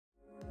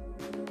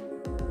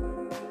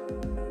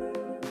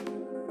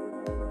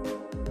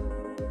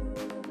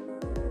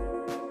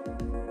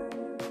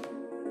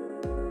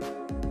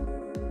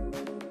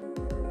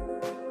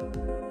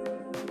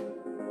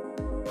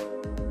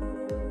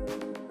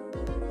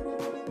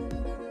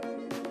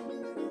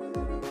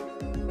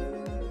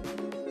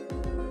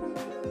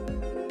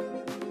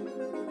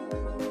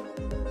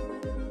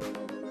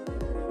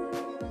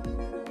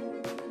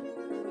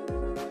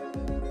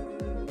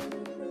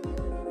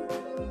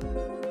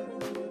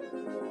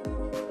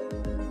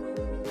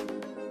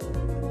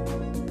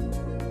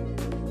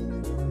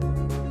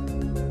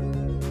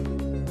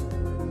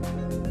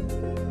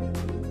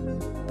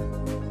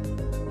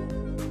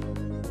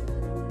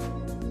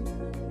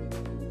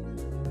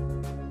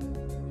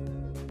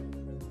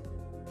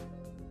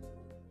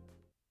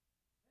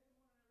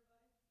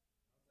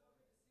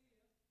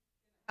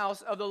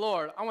House of the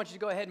Lord. I want you to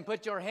go ahead and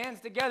put your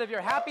hands together if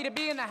you're happy to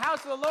be in the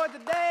house of the Lord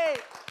today.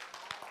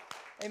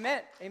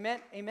 Amen,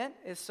 amen, amen.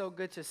 It's so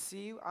good to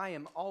see you. I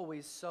am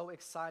always so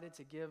excited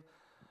to give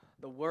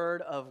the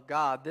Word of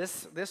God.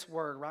 This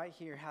Word right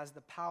here has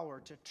the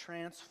power to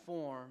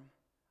transform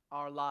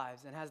our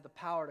lives and has the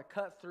power to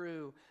cut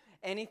through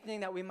anything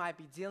that we might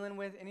be dealing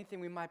with, anything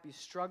we might be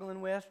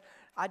struggling with.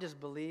 I just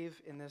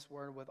believe in this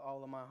Word with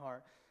all of my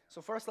heart.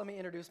 So first, let me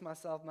introduce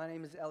myself. My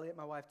name is Elliot.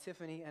 My wife,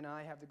 Tiffany, and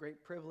I have the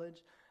great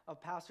privilege of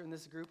pastoring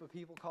this group of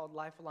people called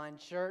Lifeline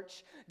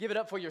Church. Give it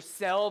up for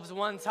yourselves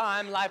one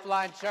time,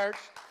 Lifeline Church.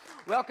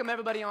 Welcome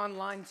everybody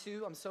online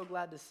too. I'm so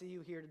glad to see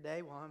you here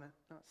today. Well, I'm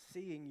not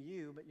seeing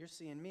you, but you're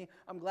seeing me.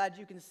 I'm glad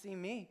you can see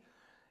me.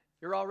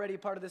 You're already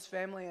part of this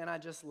family, and I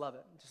just love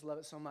it. Just love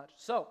it so much.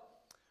 So,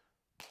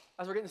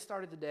 as we're getting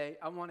started today,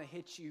 I want to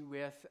hit you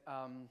with,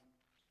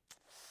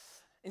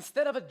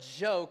 instead of a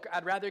joke,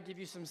 I'd rather give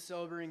you some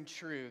sobering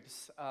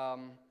truths. I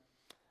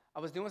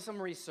was doing some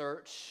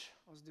research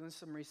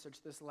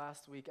this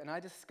last week, and I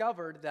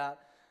discovered that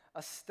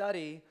a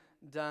study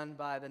done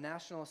by the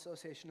National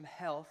Association of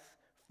Health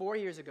 4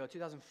 years ago,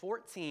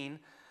 2014,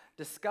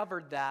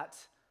 discovered that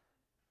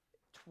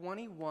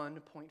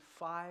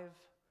 21.5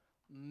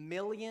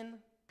 million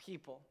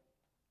people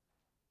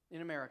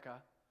in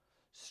America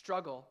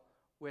struggle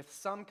with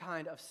some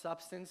kind of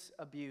substance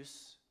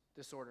abuse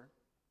disorder.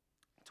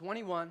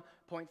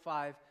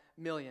 21.5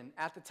 million.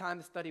 At the time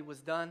the study was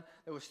done,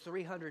 there was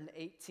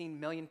 318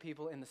 million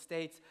people in the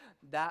States.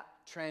 That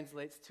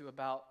translates to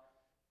about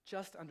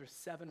just under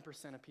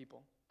 7% of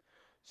people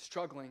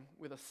struggling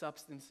with a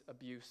substance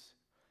abuse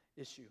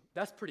issue.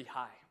 That's pretty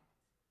high.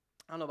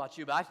 I don't know about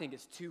you, but I think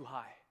it's too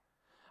high.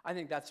 I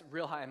think that's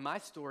real high. And my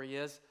story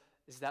is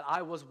that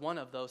I was one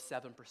of those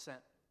 7%.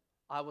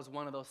 I was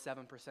one of those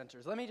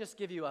 7%ers. Let me just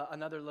give you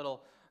another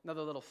little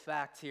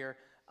fact here.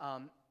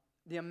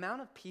 The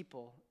amount of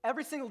people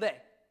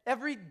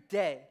every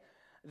day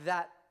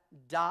that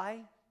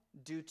die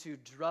due to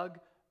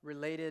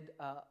drug-related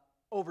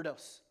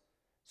overdose.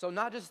 So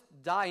not just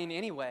dying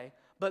anyway,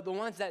 but the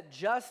ones that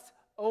just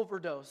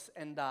overdose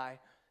and die,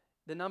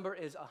 the number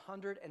is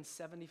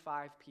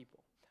 175 people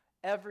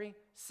every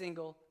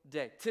single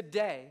day.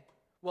 Today,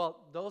 well,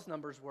 those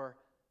numbers were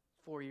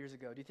 4 years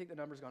ago. Do you think the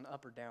number's gone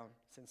up or down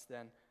since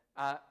then?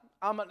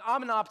 I'm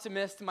an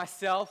optimist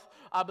myself.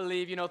 I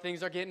believe,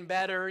 things are getting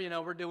better.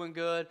 We're doing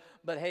good.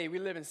 But hey, we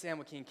live in San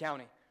Joaquin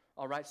County.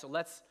 All right, so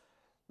let's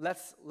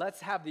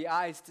have the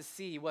eyes to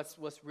see what's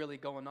really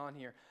going on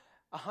here.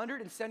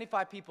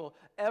 175 people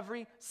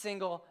every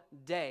single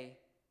day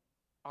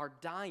are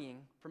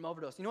dying from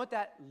overdose. You know what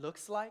that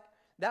looks like?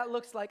 That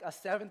looks like a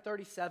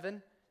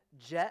 737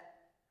 jet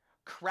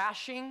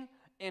crashing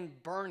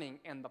and burning,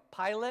 and the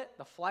pilot,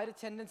 the flight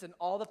attendants, and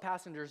all the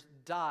passengers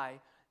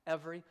die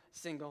every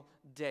single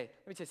day.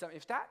 Let me tell you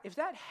something. If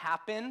that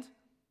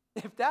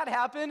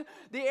happened,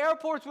 the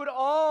airports would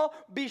all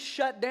be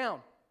shut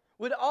down.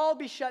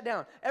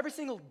 Every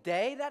single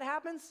day that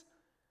happens.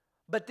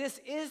 But this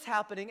is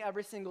happening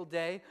every single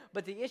day.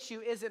 But the issue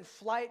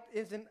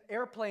isn't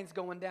airplanes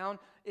going down.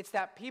 It's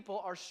that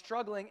people are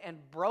struggling and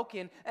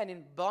broken and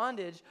in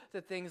bondage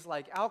to things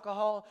like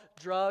alcohol,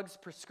 drugs,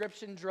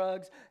 prescription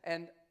drugs,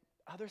 and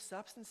other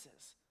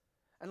substances.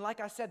 And like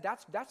I said,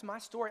 that's my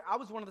story. I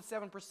was one of the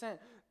 7%.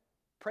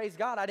 Praise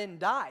God, I didn't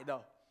die,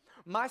 though.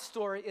 My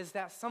story is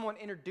that someone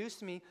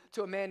introduced me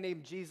to a man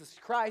named Jesus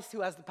Christ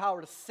who has the power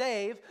to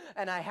save,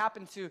 and I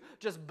happened to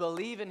just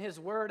believe in his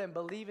word and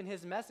believe in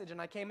his message,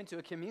 and I came into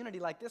a community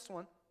like this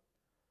one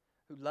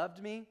who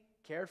loved me,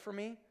 cared for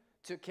me,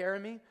 took care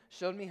of me,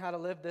 showed me how to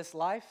live this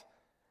life,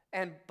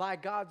 and by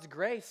God's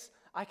grace,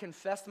 I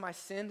confessed my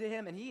sin to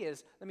him, and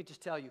let me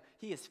just tell you,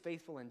 he is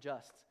faithful and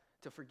just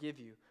to forgive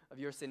you of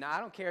your sin. Now, I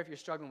don't care if you're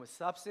struggling with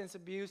substance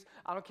abuse.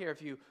 I don't care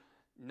if you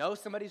know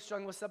somebody who's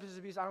struggling with substance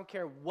abuse. I don't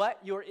care what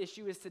your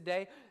issue is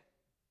today.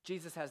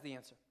 Jesus has the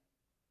answer.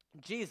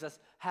 Jesus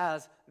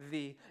has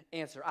the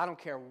answer. I don't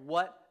care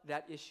what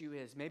that issue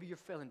is. Maybe you're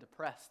feeling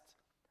depressed.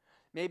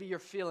 Maybe you're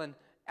feeling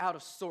out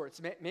of sorts.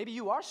 Maybe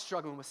you are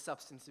struggling with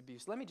substance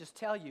abuse. Let me just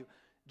tell you,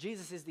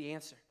 Jesus is the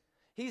answer.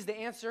 He's the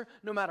answer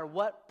no matter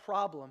what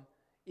problem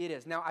it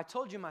is. Now, I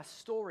told you my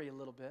story a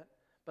little bit,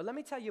 but let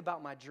me tell you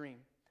about my dream.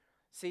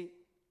 See,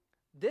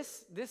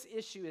 this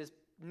issue is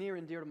near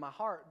and dear to my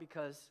heart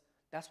because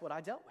that's what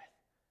I dealt with.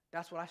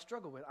 That's what I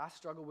struggled with. I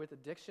struggled with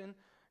addiction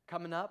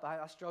coming up.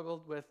 I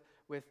struggled with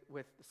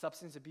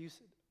substance abuse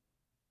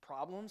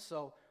problems.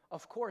 So,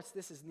 of course,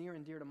 this is near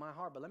and dear to my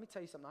heart. But let me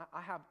tell you something.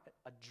 I have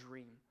a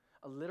dream,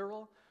 a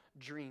literal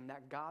dream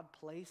that God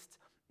placed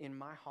in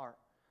my heart.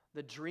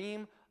 The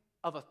dream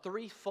of a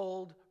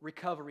threefold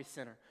recovery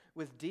center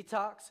with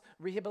detox,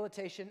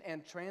 rehabilitation,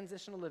 and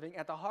transitional living,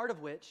 at the heart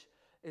of which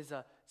is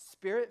a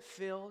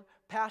spirit-filled,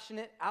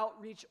 passionate,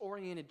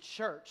 outreach-oriented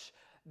church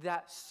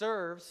that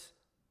serves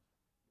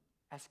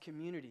as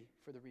community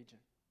for the region.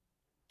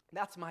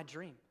 That's my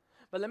dream.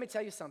 But let me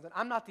tell you something.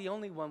 I'm not the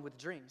only one with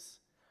dreams.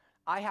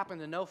 I happen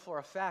to know for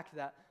a fact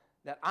that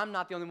I'm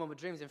not the only one with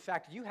dreams. In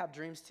fact, you have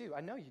dreams too. I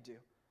know you do.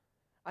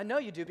 I know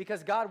you do,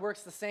 because God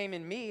works the same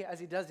in me as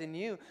he does in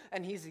you,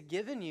 and he's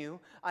given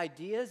you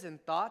ideas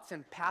and thoughts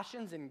and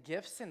passions and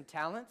gifts and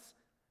talents.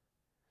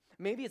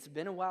 Maybe it's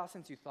been a while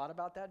since you thought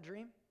about that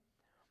dream,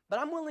 but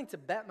I'm willing to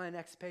bet my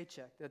next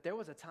paycheck that there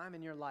was a time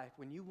in your life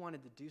when you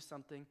wanted to do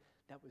something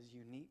that was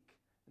unique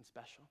and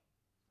special.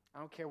 I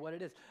don't care what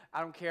it is.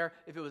 I don't care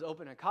if it was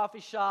open a coffee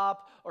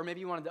shop, or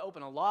maybe you wanted to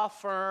open a law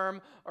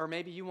firm, or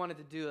maybe you wanted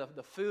to do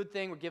the food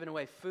thing. We're giving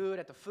away food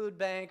at the food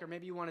bank, or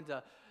maybe you wanted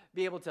to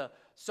be able to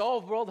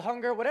solve world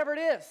hunger, whatever it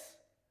is.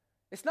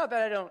 It's not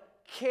that I don't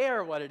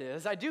care what it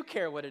is. I do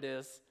care what it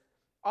is.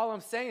 All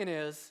I'm saying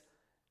is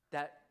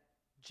that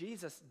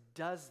Jesus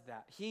does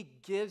that. He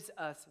gives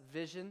us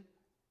vision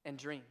and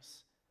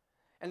dreams.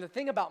 And the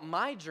thing about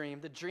my dream,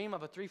 the dream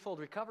of a threefold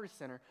recovery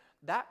center,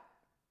 that's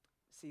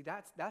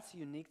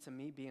unique to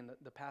me being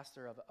the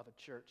pastor of a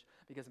church,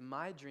 because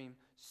my dream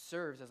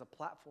serves as a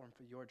platform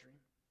for your dream.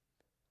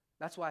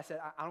 That's why I said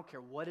I don't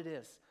care what it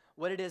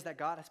is that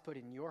God has put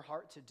in your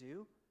heart to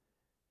do.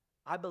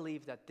 I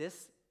believe that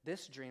this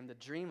dream, the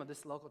dream of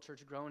this local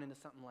church growing into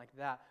something like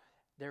that,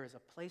 there is a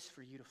place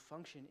for you to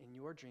function in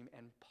your dream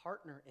and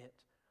partner it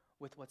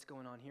with what's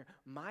going on here.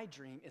 My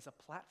dream is a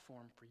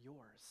platform for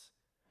yours.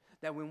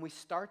 That when we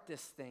start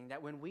this thing,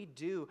 that when we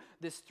do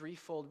this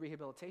threefold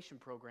rehabilitation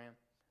program,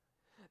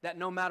 that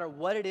no matter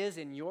what it is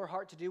in your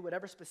heart to do,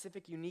 whatever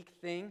specific unique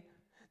thing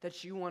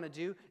that you want to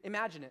do,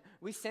 imagine it.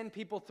 We send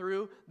people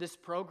through this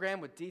program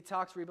with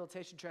detox,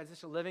 rehabilitation,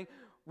 transitional living.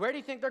 Where do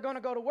you think they're going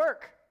to go to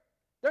work?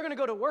 They're going to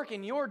go to work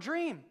in your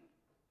dream.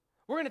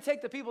 We're going to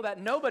take the people that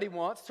nobody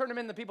wants, turn them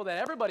into the people that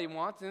everybody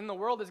wants, and then the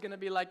world is going to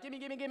be like, gimme,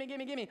 gimme, gimme,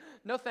 gimme, gimme.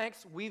 No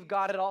thanks. We've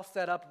got it all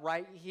set up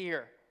right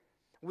here.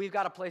 We've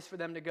got a place for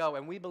them to go,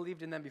 and we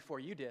believed in them before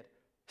you did.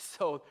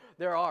 So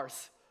they're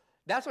ours.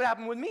 That's what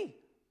happened with me.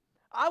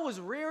 I was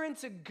rearing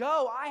to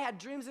go. I had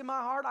dreams in my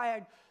heart.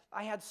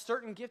 I had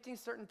certain giftings,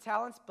 certain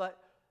talents, but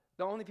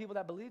the only people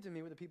that believed in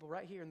me were the people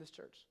right here in this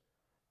church.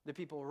 The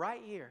people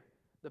right here,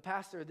 the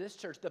pastor of this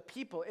church, the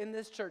people in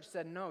this church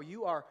said, no,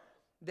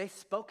 they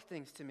spoke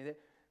things to me that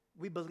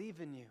we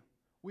believe in you.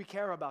 We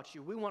care about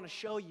you. We want to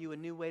show you a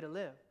new way to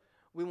live.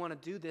 We want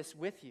to do this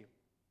with you.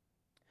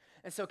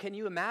 And so can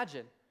you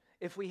imagine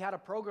if we had a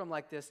program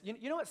like this?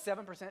 You know what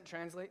 7%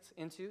 translates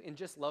into in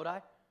just Lodi?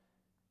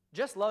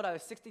 Just Lodi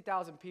is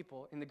 60,000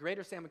 people. In the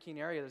greater San Joaquin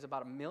area, there's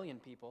about 1 million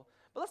people.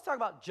 But let's talk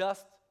about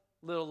just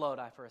little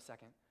Lodi for a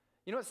second.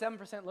 You know what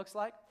 7% looks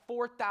like?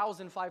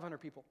 4,500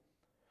 people.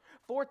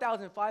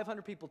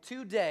 4,500 people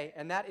today,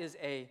 and that is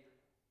a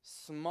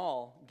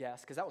small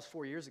guess, because that was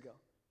 4 years ago.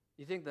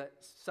 You think that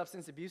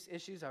substance abuse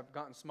issues have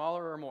gotten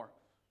smaller or more?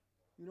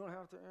 You don't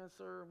have to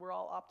answer. We're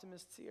all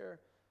optimists here.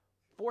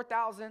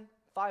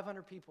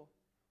 4,500 people.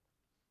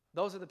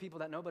 Those are the people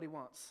that nobody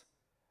wants.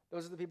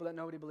 Those are the people that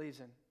nobody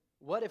believes in.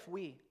 What if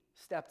we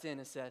stepped in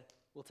and said,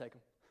 we'll take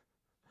them.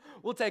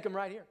 We'll take them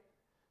right here.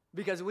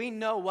 Because we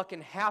know what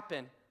can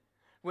happen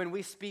when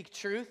we speak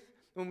truth,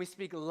 when we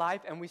speak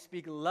life, and we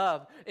speak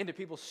love into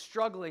people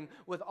struggling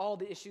with all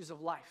the issues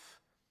of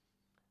life.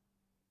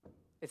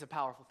 It's a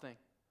powerful thing.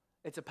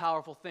 It's a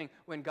powerful thing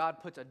when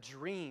God puts a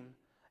dream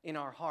in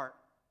our heart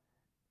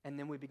and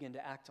then we begin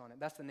to act on it.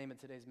 That's the name of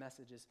today's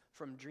message, is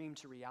From Dream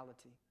to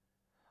Reality.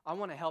 I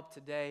want to help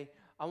today.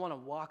 I want to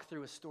walk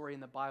through a story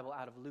in the Bible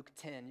out of Luke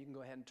 10. You can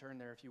go ahead and turn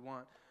there if you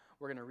want.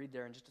 We're going to read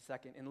there in just a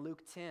second. In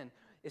Luke 10,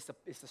 it's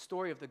the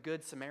story of the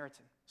Good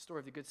Samaritan. The story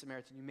of the Good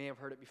Samaritan. You may have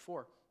heard it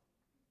before.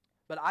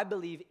 But I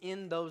believe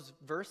in those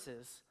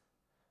verses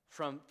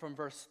from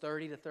verse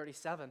 30 to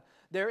 37,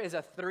 there is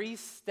a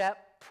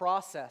 3-step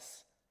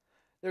process.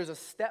 There's a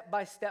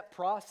step-by-step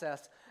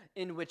process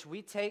in which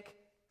we take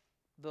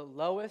the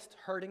lowest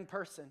hurting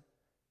person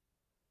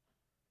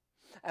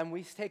and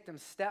we take them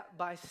step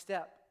by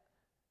step.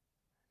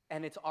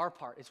 And it's our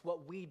part. It's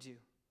what we do.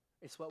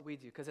 It's what we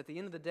do. Because at the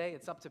end of the day,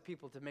 it's up to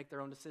people to make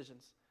their own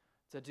decisions,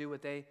 to do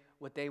what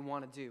they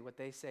want to do, what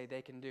they say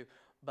they can do.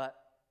 But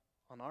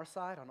on our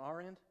side, on our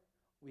end,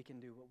 we can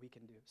do what we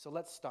can do. So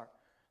let's start.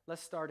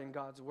 Let's start in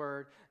God's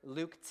word.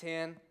 Luke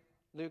 10,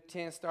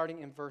 starting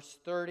in verse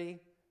 30.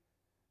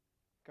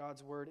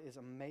 God's word is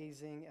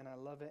amazing, and I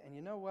love it. And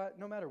you know what?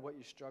 No matter what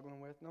you're struggling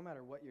with, no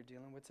matter what you're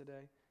dealing with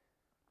today,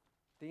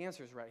 the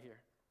answer is right here.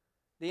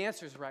 The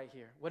answer is right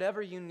here.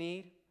 Whatever you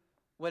need,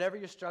 whatever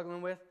you're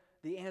struggling with,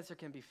 the answer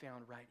can be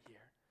found right here.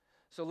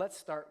 So let's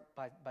start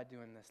by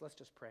doing this. Let's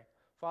just pray.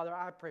 Father,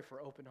 I pray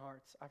for open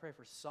hearts. I pray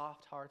for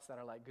soft hearts that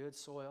are like good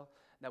soil,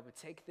 that would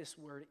take this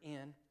word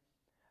in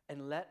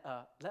and let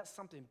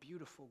something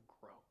beautiful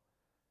grow.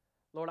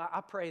 Lord,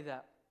 I pray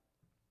that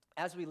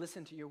as we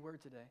listen to your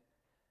word today,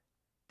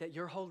 that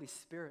your Holy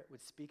Spirit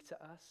would speak to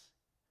us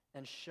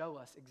and show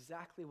us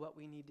exactly what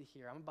we need to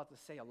hear. I'm about to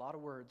say a lot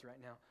of words right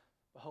now.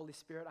 But Holy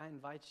Spirit, I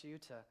invite you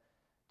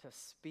to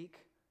speak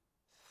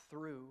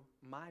through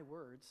my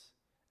words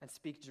and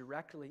speak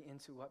directly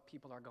into what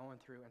people are going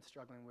through and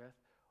struggling with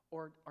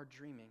or are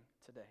dreaming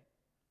today.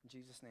 In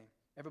Jesus' name.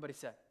 Everybody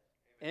said,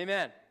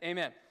 Amen.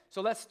 Amen.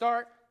 So let's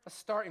start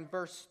in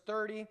verse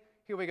 30.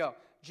 Here we go.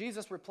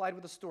 Jesus replied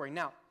with a story.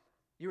 Now,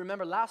 You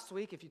remember last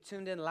week, if you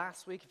tuned in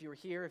last week, if you were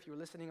here, if you were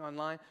listening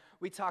online,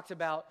 we talked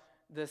about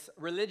this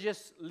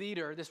religious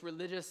leader, this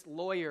religious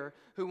lawyer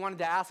who wanted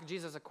to ask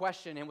Jesus a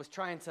question and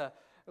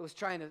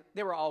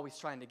they were always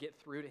trying to get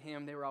through to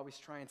him. They were always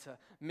trying to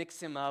mix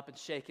him up and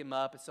shake him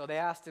up. And so they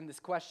asked him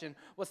this question,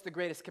 what's the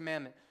greatest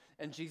commandment?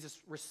 And Jesus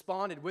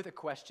responded with a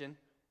question.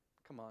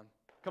 Come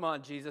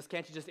on, Jesus,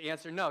 can't you just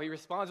answer? No, he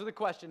responds with a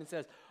question and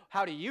says,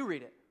 how do you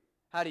read it?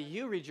 How do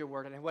you read your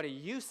word? And what do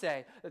you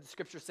say that the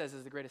scripture says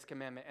is the greatest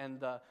commandment?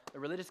 And the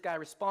religious guy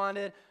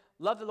responded,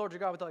 love the Lord your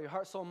God with all your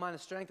heart, soul, mind, and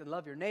strength, and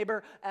love your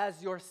neighbor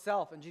as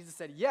yourself. And Jesus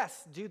said,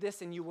 yes, do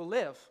this and you will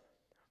live.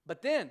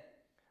 But then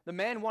the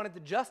man wanted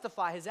to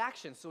justify his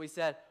actions. So he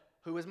said,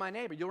 who is my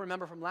neighbor? You'll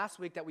remember from last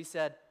week that we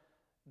said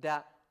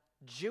that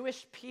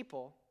Jewish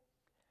people,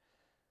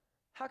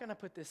 how can I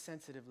put this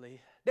sensitively?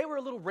 They were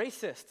a little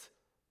racist.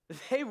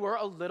 They were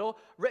a little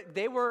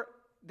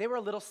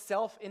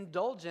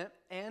self-indulgent,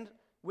 and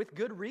with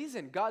good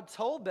reason. God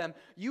told them,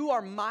 you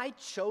are my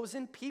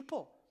chosen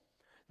people.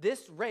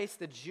 This race,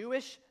 the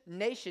Jewish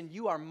nation,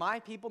 you are my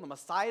people. The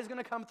Messiah is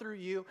going to come through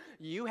you.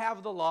 You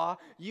have the law.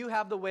 You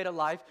have the way to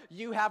life.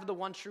 You have the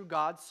one true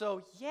God.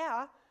 So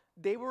yeah,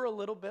 they were a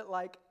little bit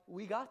like,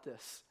 we got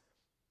this.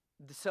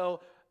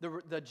 So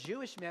the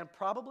Jewish man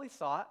probably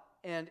thought,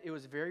 and it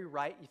was very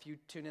right, if you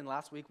tuned in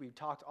last week, we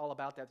talked all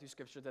about that through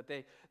Scripture, that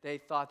they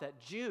thought that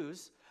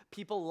Jews,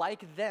 people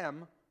like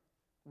them,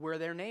 were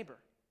their neighbor.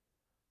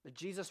 But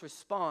Jesus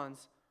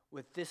responds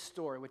with this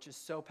story, which is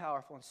so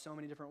powerful in so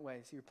many different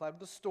ways. He replied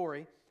with a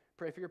story.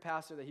 Pray for your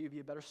pastor that he would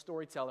be a better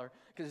storyteller,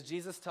 because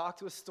Jesus talked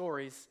to us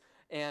stories,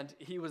 and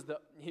he was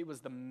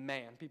the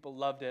man. People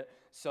loved it.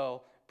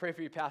 So pray for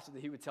your pastor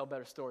that he would tell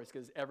better stories,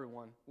 because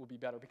everyone will be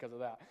better because of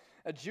that.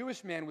 A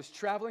Jewish man was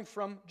traveling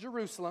from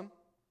Jerusalem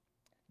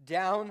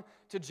down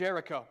to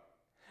Jericho,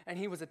 and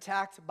he was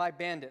attacked by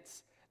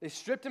bandits. They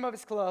stripped him of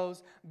his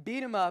clothes,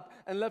 beat him up,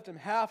 and left him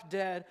half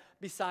dead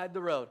beside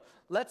the road.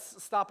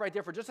 Let's stop right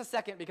there for just a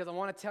second, because I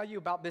want to tell you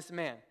about this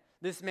man.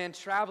 This man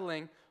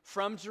traveling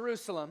from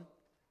Jerusalem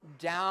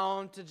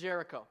down to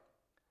Jericho.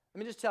 Let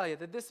me just tell you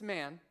that this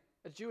man,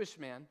 a Jewish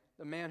man,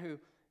 the man who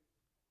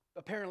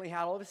apparently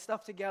had all of his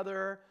stuff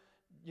together.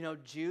 You know,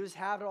 Jews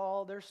have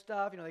all their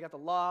stuff. You know, they got the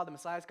law, the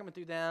Messiah's coming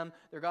through them.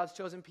 They're God's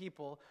chosen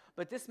people.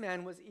 But this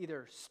man was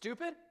either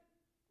stupid,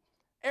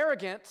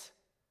 arrogant,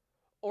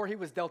 or he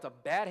was dealt a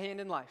bad hand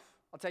in life.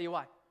 I'll tell you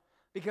why.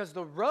 Because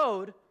the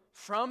road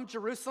from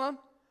Jerusalem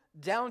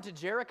down to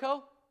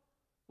Jericho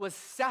was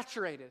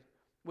saturated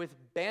with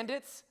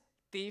bandits,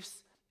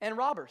 thieves, and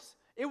robbers.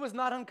 It was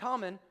not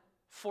uncommon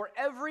for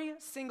every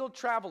single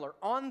traveler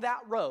on that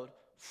road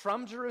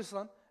from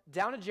Jerusalem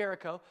down to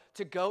Jericho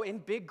to go in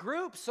big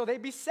groups so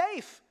they'd be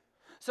safe.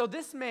 So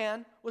this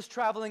man was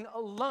traveling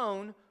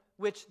alone,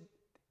 which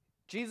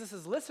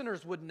Jesus'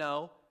 listeners would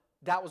know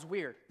that was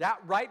weird. That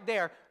right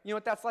there, you know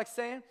what that's like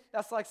saying?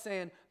 That's like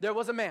saying there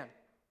was a man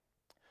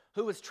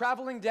who was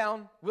traveling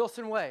down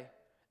Wilson Way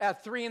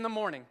at 3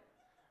 a.m.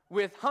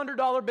 with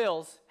 $100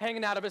 bills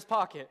hanging out of his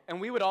pocket. And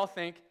we would all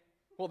think,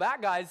 well,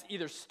 that guy's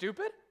either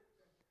stupid,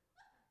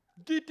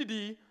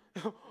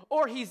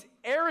 or he's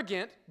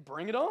arrogant.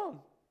 Bring it on.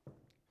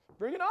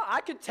 Bring it on.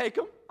 I can take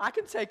him.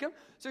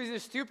 So he's either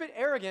stupid,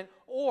 arrogant,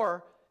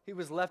 or he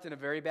was left in a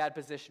very bad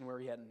position where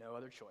he had no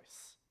other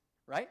choice,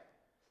 right?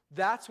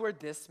 That's where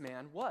this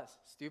man was.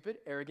 Stupid,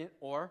 arrogant,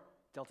 or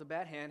dealt a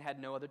bad hand,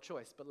 had no other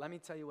choice. But let me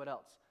tell you what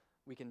else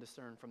we can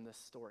discern from this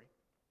story.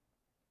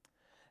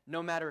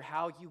 No matter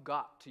how you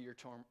got to your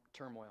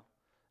turmoil,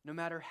 no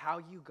matter how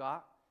you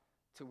got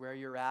to where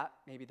you're at,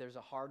 maybe there's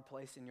a hard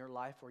place in your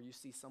life or you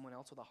see someone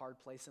else with a hard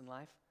place in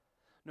life,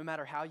 no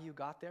matter how you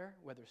got there,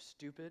 whether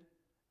stupid,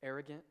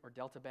 arrogant, or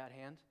dealt a bad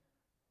hand,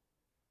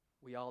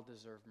 we all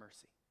deserve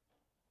mercy.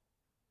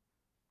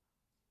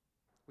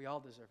 We all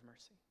deserve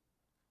mercy.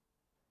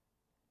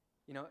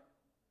 You know,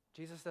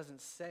 Jesus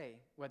doesn't say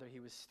whether he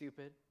was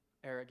stupid,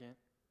 arrogant,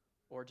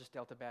 or just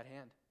dealt a bad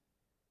hand.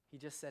 He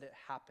just said it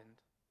happened.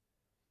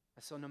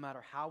 And so no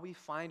matter how we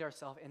find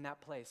ourselves in that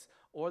place,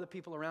 or the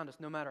people around us,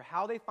 no matter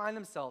how they find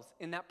themselves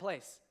in that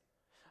place,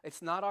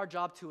 it's not our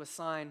job to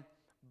assign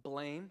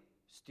blame,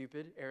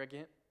 stupid,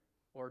 arrogant,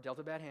 or dealt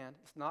a bad hand.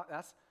 It's not.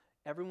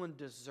 Everyone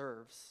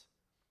deserves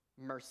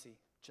mercy,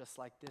 just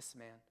like this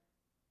man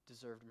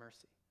deserved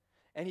mercy.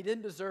 And he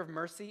didn't deserve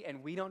mercy,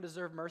 and we don't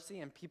deserve mercy,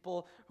 and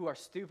people who are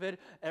stupid,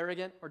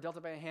 arrogant, or dealt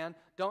a bad hand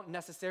don't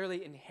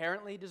necessarily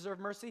inherently deserve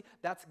mercy.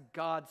 That's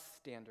God's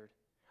standard.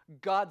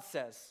 God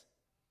says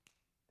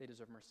they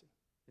deserve mercy.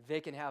 They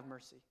can have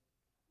mercy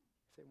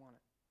if they want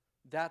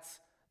it.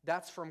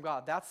 That's from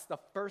God. That's the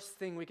first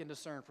thing we can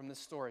discern from this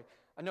story.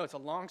 I know it's a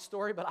long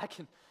story, but I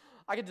can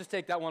just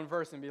take that one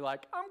verse and be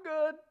like, I'm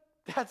good.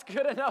 That's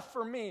good enough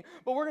for me.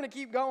 But we're going to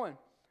keep going.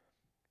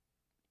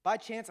 By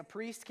chance, a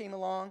priest came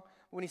along.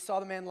 When he saw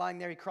the man lying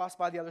there, he crossed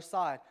by the other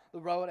side of the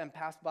road and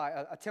passed by.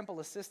 A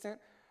temple assistant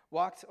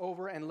walked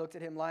over and looked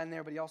at him lying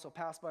there, but he also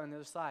passed by on the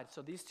other side.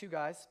 So these two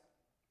guys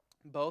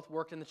both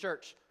worked in the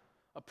church.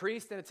 A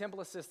priest and a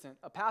temple assistant,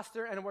 a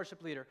pastor and a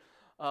worship leader.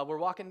 We're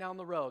walking down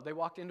the road. They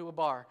walked into a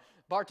bar.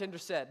 Bartender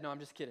said, no, I'm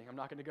just kidding. I'm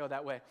not going to go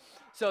that way.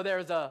 So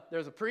there's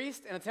a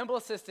priest and a temple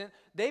assistant.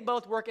 They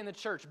both work in the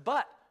church.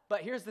 But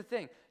here's the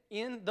thing.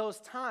 In those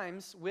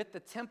times with the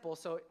temple,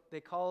 so they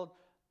called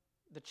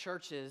the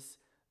churches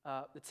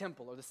the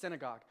temple or the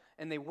synagogue.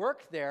 And they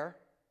worked there.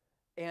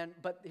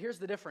 But here's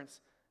the difference.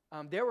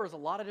 There was a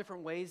lot of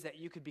different ways that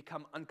you could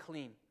become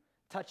unclean.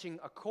 Touching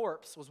a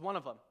corpse was one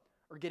of them.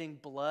 Or getting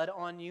blood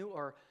on you,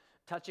 or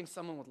touching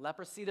someone with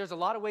leprosy. There's a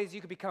lot of ways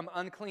you could become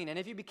unclean. And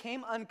if you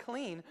became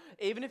unclean,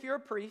 even if you're a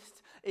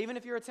priest, even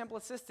if you're a temple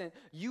assistant,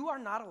 you are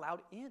not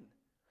allowed in.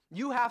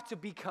 You have to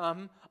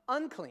become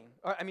clean.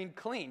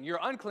 You're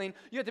unclean,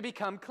 you have to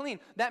become clean.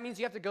 That means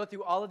you have to go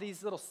through all of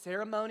these little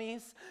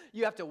ceremonies.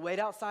 You have to wait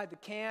outside the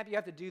camp. You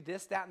have to do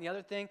this, that, and the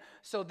other thing.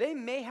 So they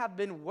may have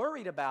been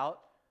worried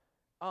about,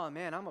 oh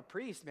man, I'm a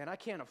priest, man. I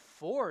can't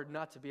afford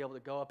not to be able to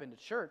go up into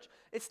church.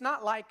 It's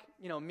not like,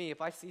 me, if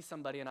I see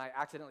somebody and I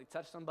accidentally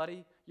touch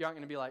somebody, you aren't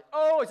going to be like,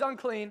 oh, he's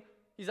unclean.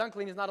 He's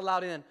unclean. He's not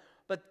allowed in.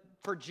 But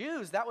for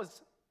Jews, that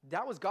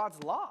was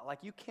God's law. Like,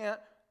 you can't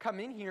come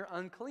in here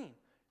unclean.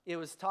 It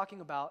was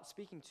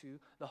speaking to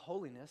the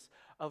holiness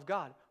of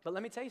God. But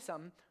let me tell you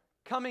something.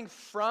 Coming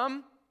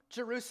from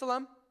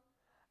Jerusalem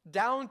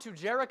down to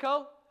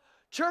Jericho,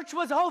 church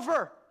was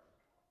over.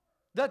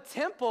 The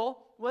temple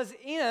was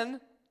in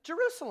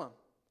Jerusalem.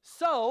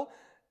 So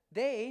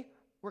they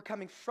were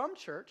coming from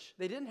church.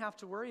 They didn't have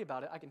to worry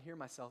about it. I can hear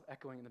myself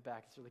echoing in the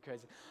back. It's really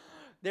crazy.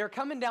 They're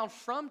coming down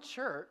from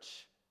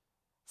church,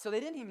 so they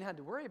didn't even have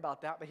to worry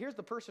about that. But here's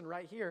the person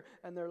right here,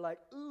 and they're like,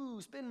 ooh,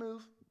 spin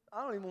move.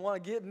 I don't even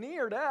want to get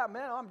near that,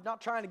 man. I'm not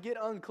trying to get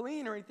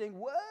unclean or anything.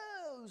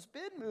 Whoa,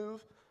 spin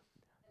move.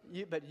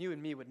 But you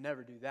and me would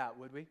never do that,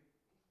 would we?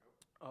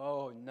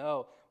 Oh,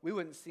 no. We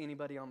wouldn't see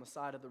anybody on the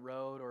side of the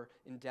road or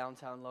in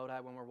downtown Lodi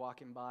when we're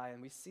walking by,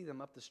 and we see them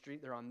up the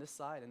street. They're on this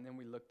side, and then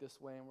we look this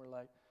way, and we're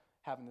like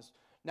having this.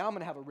 Now I'm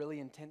going to have a really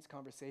intense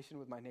conversation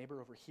with my neighbor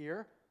over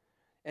here,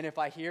 and if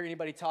I hear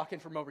anybody talking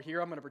from over here,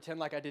 I'm going to pretend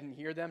like I didn't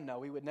hear them. No,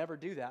 we would never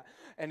do that.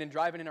 And then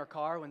driving in our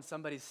car, when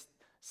somebody's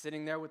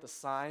sitting there with a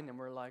sign, and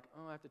we're like,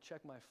 oh, I have to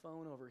check my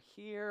phone over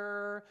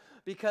here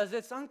because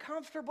it's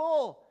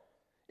uncomfortable.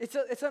 It's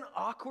an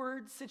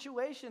awkward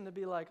situation to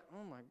be like,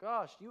 oh my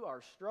gosh, you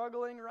are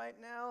struggling right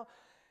now,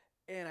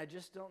 and I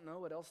just don't know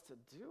what else to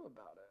do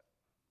about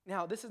it.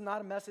 Now, this is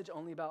not a message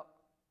only about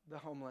the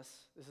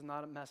homeless. This is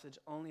not a message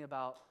only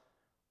about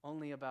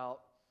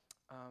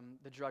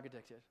the drug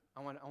addicted.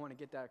 I want to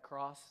get that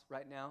across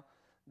right now,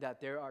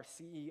 that there are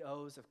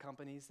CEOs of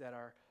companies that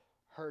are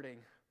hurting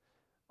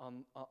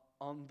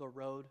on the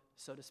road,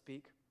 so to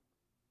speak,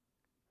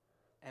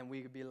 and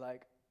we could be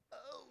like,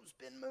 oh,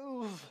 spin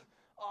move.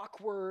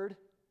 Awkward.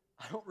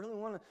 I don't really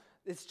want to.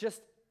 It's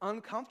just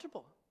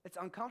uncomfortable. It's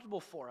uncomfortable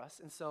for us.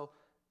 And so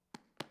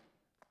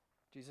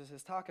Jesus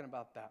is talking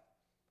about that.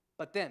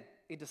 But then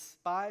a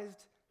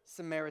despised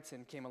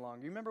Samaritan came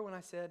along. You remember when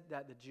I said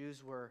that the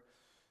Jews were,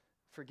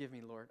 forgive me,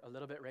 Lord, a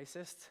little bit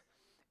racist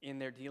in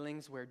their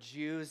dealings, where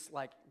Jews,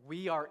 like,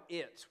 we are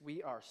it.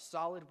 We are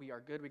solid. We are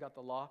good. We got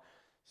the law.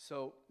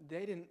 So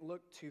they didn't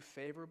look too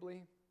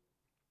favorably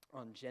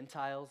on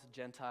Gentiles.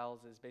 Gentiles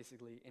is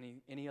basically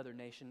any other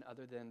nation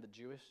other than the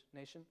Jewish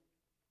nation.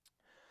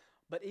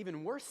 But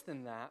even worse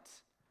than that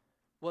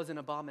was an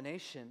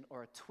abomination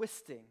or a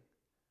twisting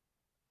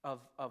of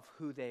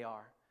who they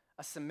are.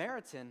 A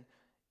Samaritan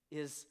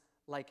is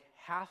like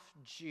half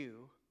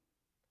Jew,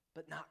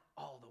 but not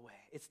all the way.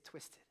 It's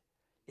twisted.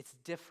 It's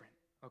different,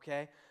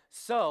 okay?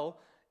 So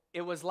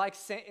it was like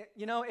saying,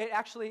 you know what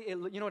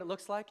it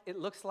looks like? It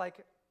looks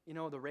like, the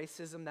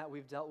racism that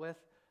we've dealt with.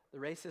 The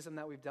racism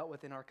that we've dealt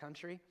with in our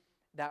country,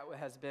 that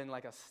has been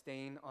like a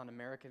stain on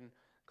American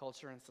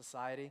culture and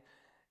society.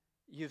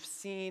 You've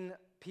seen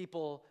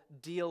people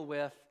deal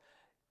with,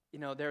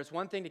 there's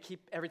one thing to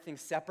keep everything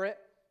separate,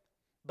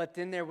 but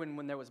then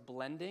when there was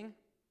blending,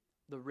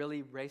 the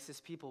really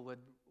racist people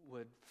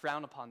would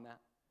frown upon that.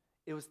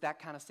 It was that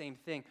kind of same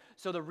thing.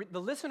 So the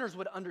listeners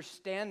would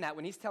understand that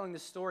when he's telling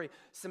this story.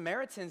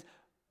 Samaritans,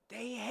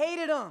 they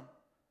hated him.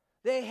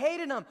 They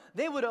hated them.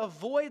 They would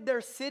avoid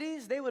their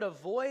cities. They would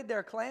avoid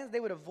their clans. They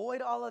would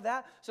avoid all of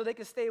that so they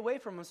could stay away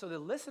from them. So the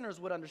listeners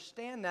would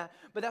understand that,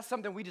 but that's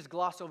something we just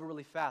gloss over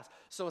really fast.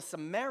 So a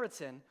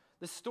Samaritan,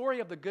 the story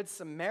of the Good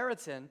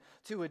Samaritan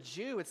to a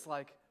Jew, it's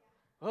like,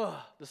 the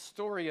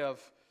story of,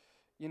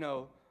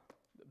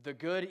 the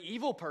good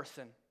evil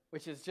person,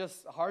 which is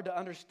just hard to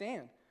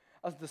understand.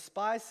 A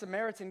despised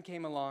Samaritan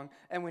came along,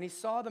 and when he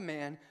saw the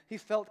man, he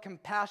felt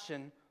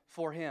compassion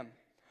for him.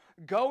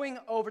 Going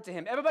over to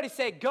him. Everybody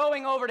say,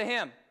 going over to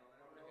him.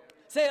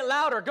 Say it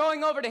louder.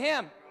 Going over to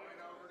him.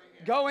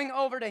 Going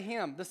over to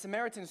him. The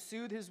Samaritan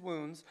soothed his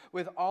wounds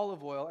with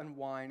olive oil and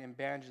wine and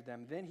bandaged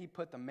them. Then he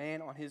put the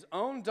man on his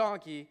own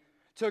donkey,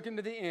 took him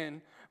to the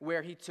inn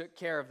where he took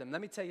care of them.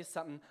 Let me tell you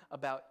something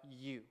about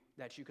you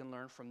that you can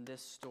learn from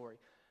this story.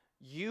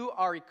 You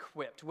are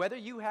equipped. Whether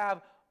you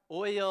have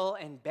oil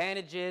and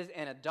bandages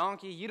and a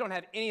donkey, you don't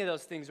have any of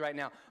those things right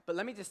now. But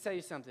let me just tell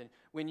you something.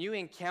 When you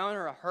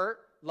encounter a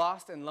hurt,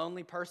 lost, and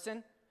lonely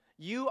person,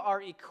 you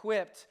are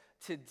equipped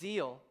to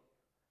deal.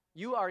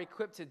 You are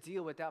equipped to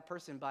deal with that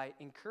person by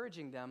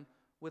encouraging them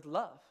with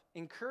love,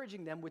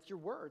 encouraging them with your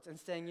words and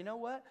saying, you know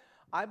what?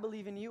 I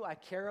believe in you. I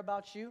care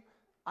about you.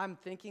 I'm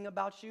thinking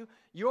about you.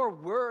 Your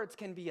words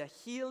can be a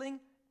healing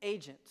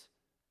agent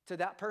to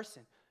that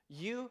person.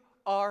 You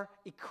are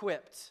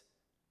equipped.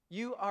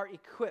 You are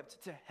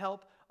equipped to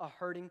help a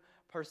hurting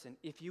person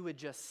if you would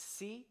just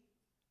see,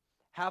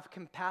 have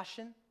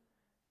compassion,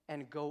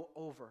 and go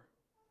over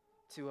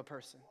to a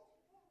person.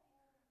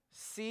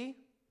 See,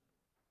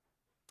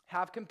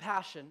 have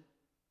compassion,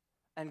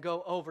 and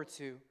go over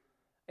to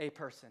a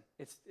person.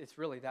 It's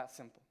really that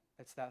simple.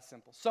 It's that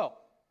simple. So,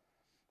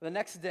 the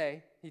next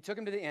day, he took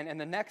him to the inn, and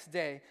the next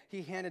day,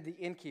 he handed the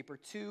innkeeper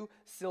 2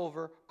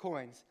 silver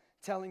coins,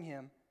 telling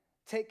him,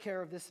 take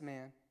care of this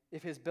man.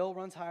 If his bill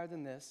runs higher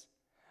than this,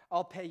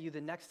 I'll pay you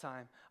the next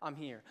time I'm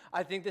here.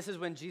 I think this is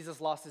when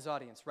Jesus lost his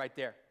audience, right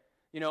there.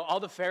 You know, all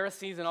the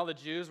Pharisees and all the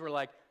Jews were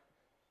like,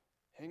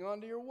 hang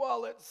on to your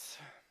wallets.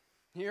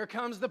 Here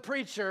comes the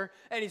preacher,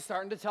 and he's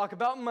starting to talk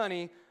about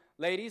money.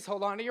 Ladies,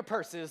 hold on to your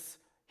purses.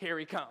 Here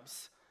he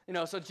comes. You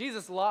know, so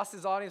Jesus lost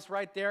his audience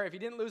right there. If he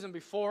didn't lose them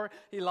before,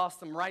 he lost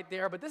them right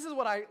there. But this is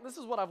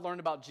what I've learned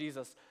about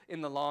Jesus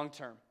in the long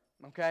term,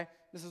 okay?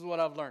 This is what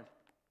I've learned.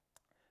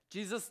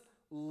 Jesus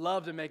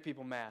loved to make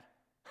people mad.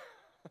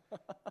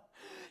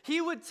 He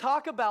would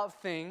talk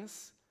about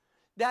things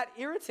that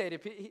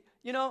irritated people.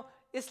 You know,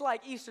 it's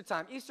like Easter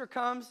time. Easter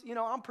comes, you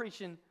know, I'm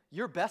preaching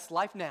your best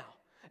life now.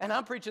 And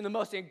I'm preaching the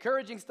most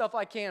encouraging stuff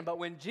I can. But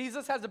when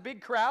Jesus has a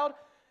big crowd,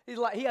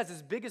 he has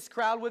his biggest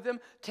crowd with him.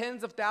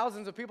 Tens of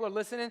thousands of people are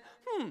listening.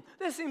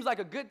 This seems like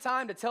a good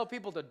time to tell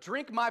people to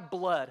drink my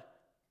blood.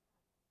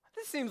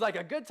 This seems like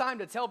a good time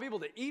to tell people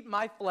to eat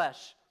my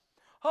flesh.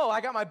 Oh, I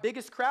got my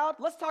biggest crowd?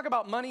 Let's talk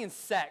about money and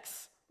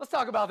sex. Let's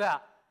talk about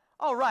that.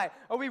 All right,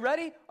 are we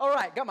ready? All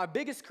right, got my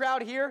biggest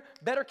crowd here.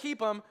 Better keep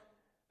them.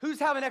 Who's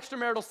having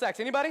extramarital sex?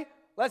 Anybody?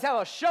 Let's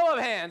have a show of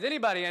hands.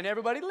 Anybody? And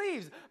everybody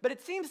leaves. But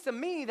it seems to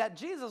me that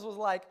Jesus was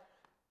like,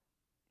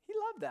 he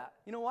loved that.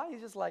 You know why?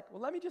 He's just like,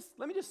 well, let me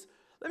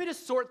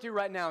just sort through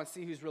right now and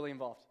see who's really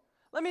involved.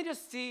 Let me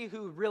just see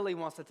who really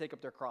wants to take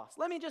up their cross.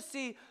 Let me just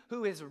see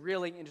who is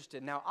really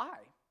interested. Now,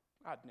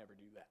 I'd never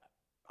do that.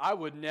 I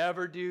would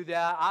never do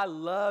that. I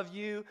love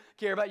you,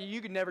 care about you.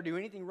 You could never do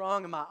anything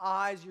wrong in my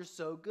eyes. You're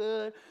so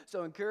good,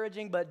 so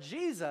encouraging. But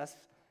Jesus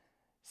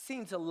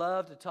seemed to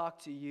love to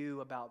talk to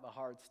you about the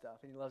hard stuff.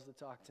 And he loves to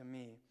talk to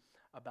me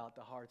about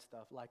the hard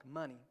stuff, like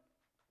money.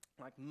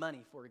 Like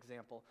money, for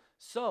example.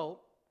 So,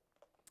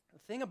 the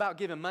thing about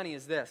giving money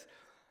is this.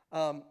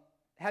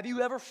 Have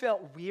you ever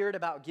felt weird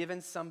about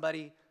giving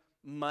somebody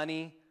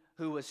money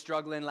who was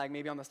struggling, like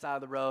maybe on the side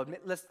of the road?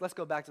 Let's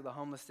go back to the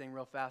homeless thing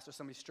real fast. Or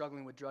somebody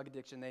struggling with drug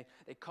addiction. They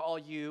call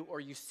you, or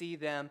you see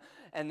them,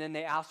 and then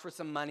they ask for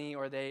some money,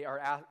 or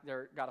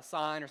they're got a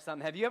sign or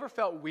something. Have you ever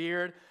felt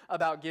weird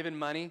about giving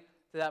money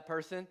to that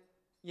person?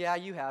 Yeah,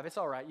 you have. It's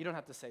all right. You don't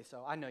have to say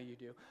so. I know you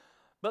do.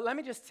 But let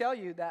me just tell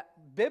you that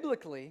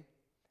biblically,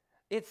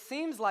 it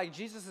seems like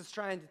Jesus is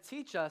trying to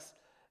teach us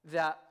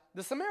that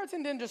the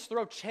Samaritan didn't just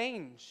throw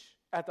change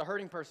at the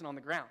hurting person on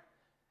the ground.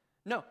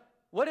 No.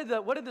 What did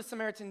the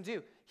Samaritan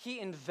do? He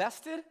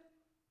invested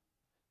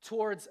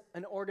towards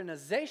an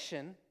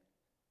organization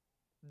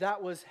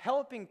that was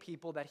helping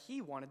people that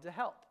he wanted to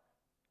help.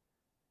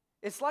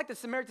 It's like the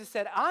Samaritan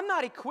said, I'm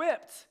not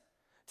equipped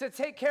to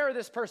take care of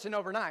this person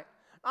overnight.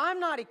 I'm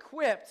not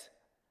equipped.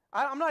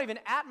 I'm not even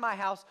at my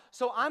house,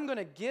 so I'm going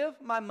to give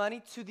my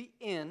money to the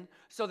inn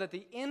so that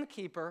the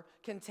innkeeper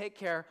can take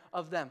care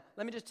of them.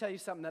 Let me just tell you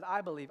something that I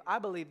believe. I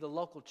believe the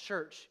local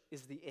church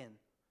is the inn.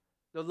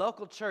 The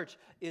local church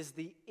is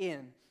the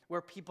inn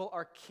where people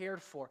are cared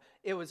for.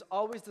 It was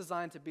always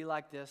designed to be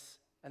like this,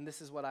 and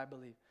this is what I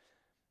believe.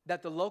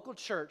 That the local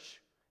church,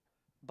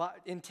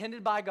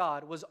 intended by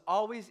God, was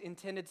always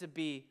intended to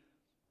be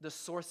the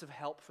source of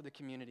help for the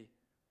community.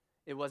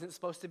 It wasn't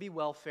supposed to be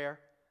welfare.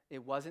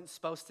 It wasn't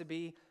supposed to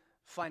be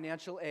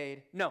financial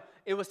aid. No,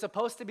 it was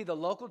supposed to be the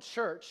local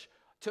church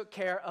took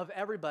care of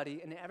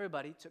everybody, and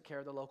everybody took care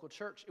of the local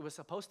church. It was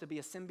supposed to be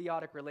a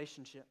symbiotic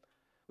relationship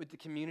with the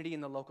community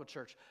and the local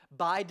church.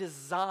 By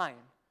design,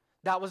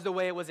 that was the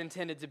way it was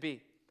intended to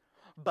be.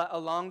 But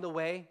along the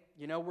way,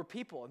 you know, we're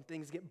people and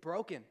things get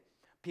broken.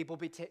 People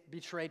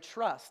betray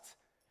trust.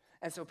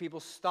 And so people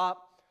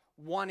stop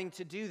wanting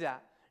to do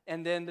that.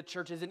 And then the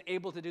church isn't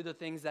able to do the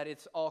things that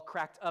it's all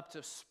cracked up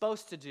to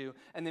supposed to do.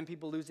 And then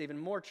people lose even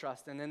more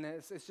trust. And then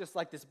it's just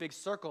like this big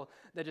circle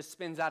that just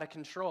spins out of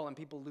control and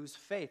people lose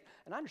faith.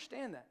 And I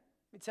understand that.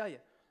 Let me tell you.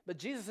 But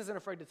Jesus isn't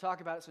afraid to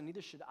talk about it, so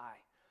neither should I.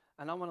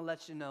 And I want to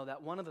let you know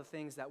that one of the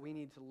things that we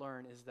need to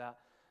learn is that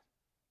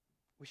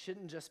we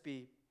shouldn't just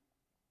be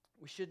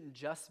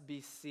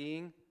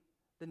seeing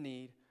the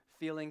need,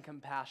 feeling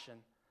compassion,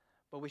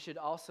 but we should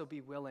also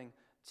be willing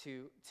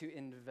to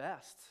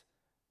invest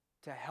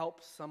to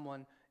help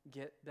someone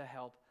get the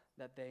help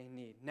that they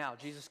need. Now,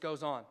 Jesus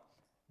goes on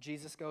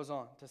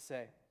to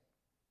say,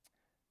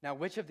 now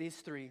which of these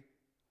three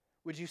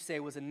would you say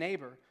was a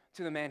neighbor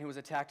to the man who was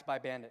attacked by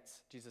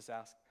bandits? Jesus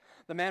asked.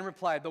 The man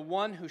replied, the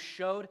one who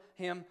showed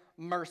him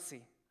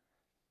mercy.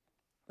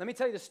 Let me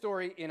tell you the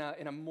story in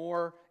a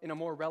more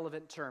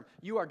relevant term.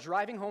 You are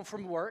driving home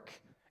from work.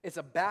 It's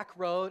a back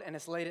road, and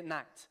it's late at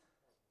night.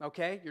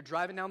 Okay? You're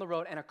driving down the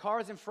road, and a car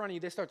is in front of you.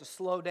 They start to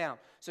slow down.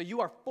 So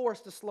you are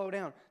forced to slow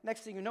down.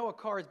 Next thing you know, a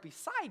car is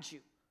beside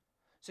you.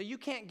 So you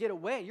can't get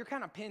away. You're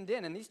kind of pinned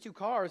in, and these two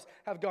cars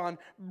have gone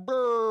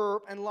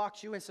burp and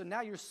locked you in. So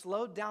now you're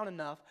slowed down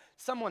enough.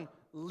 Someone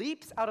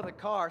leaps out of the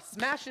car,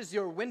 smashes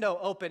your window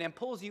open, and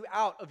pulls you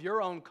out of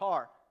your own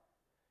car.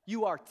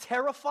 You are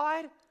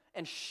terrified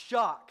and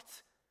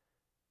shocked.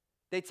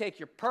 They take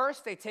your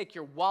purse, they take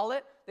your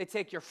wallet, they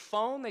take your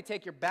phone, they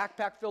take your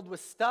backpack filled with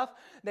stuff,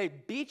 they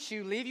beat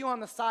you, leave you on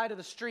the side of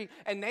the street,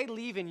 and they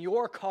leave in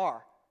your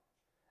car.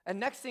 And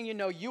next thing you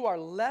know, you are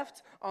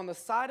left on the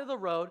side of the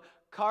road,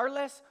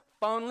 carless,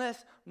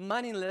 phoneless,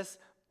 moneyless,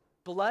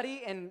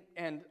 bloody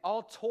and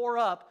all tore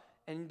up,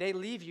 and they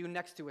leave you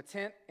next to a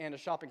tent and a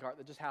shopping cart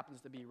that just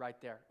happens to be right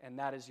there. And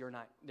that is your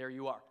night. There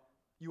you are.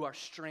 You are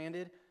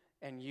stranded,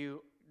 and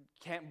you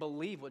can't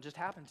believe what just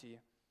happened to you.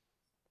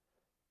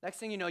 Next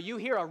thing you know, you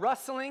hear a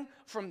rustling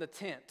from the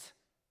tent.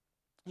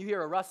 You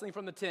hear a rustling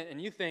from the tent,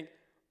 and you think,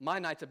 my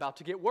night's about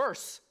to get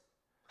worse.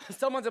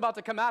 Someone's about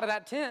to come out of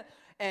that tent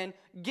and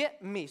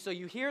get me. So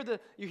you hear the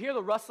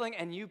rustling,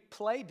 and you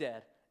play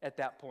dead at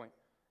that point.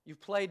 You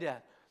play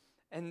dead.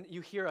 And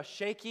you hear a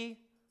shaky,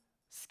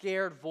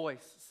 scared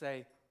voice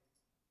say,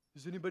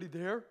 is anybody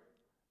there?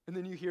 And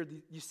then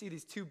you see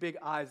these two big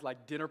eyes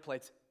like dinner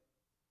plates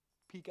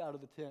peek out of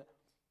the tent.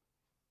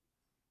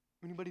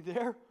 Anybody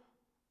there?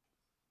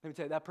 Let me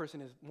tell you, that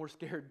person is more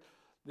scared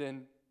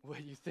than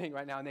what you think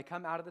right now. And they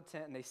come out of the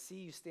tent, and they see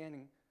you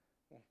standing,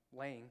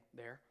 laying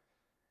there.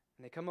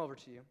 And they come over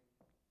to you.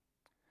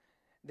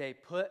 They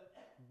put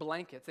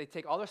blankets. They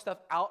take all their stuff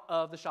out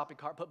of the shopping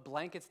cart, put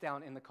blankets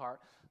down in the cart.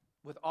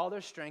 With all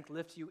their strength,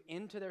 lift you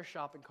into their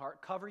shopping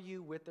cart, cover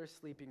you with their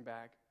sleeping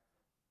bag.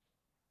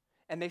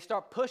 And they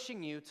start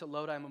pushing you to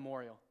Lodi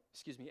Memorial,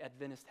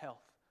 Adventist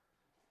Health.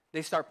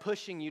 They start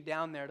pushing you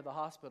down there to the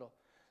hospital,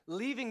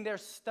 leaving their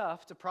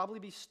stuff to probably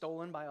be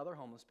stolen by other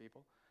homeless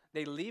people.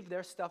 They leave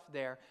their stuff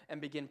there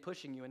and begin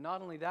pushing you. And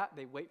not only that,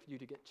 they wait for you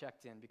to get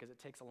checked in, because it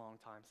takes a long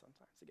time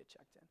sometimes to get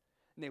checked in.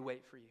 And they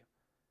wait for you.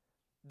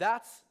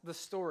 That's the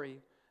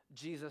story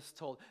Jesus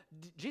told.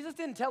 Jesus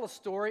didn't tell a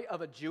story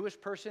of a Jewish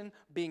person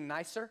being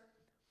nicer.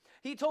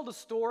 He told a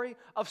story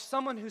of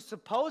someone who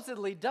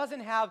supposedly doesn't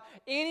have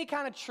any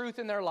kind of truth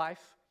in their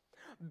life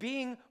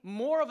being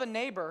more of a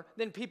neighbor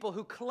than people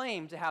who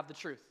claim to have the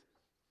truth.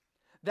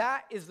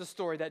 That is the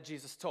story that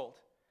Jesus told.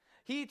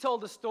 He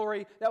told a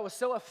story that was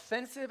so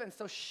offensive and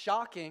so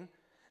shocking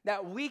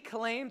that we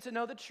claim to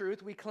know the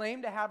truth, we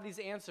claim to have these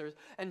answers,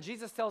 and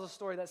Jesus tells a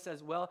story that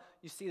says, well,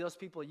 you see those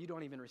people you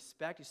don't even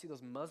respect, you see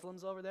those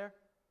Muslims over there,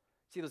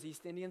 see those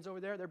East Indians over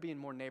there, they're being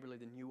more neighborly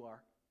than you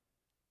are.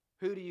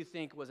 Who do you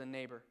think was a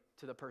neighbor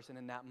to the person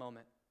in that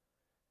moment?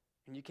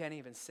 And you can't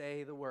even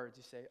say the words,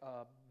 you say,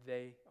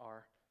 they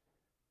are.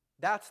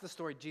 That's the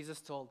story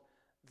Jesus told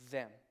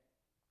them.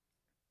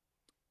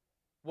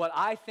 What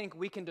I think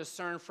we can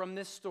discern from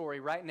this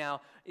story right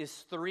now is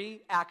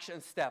 3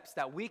 action steps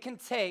that we can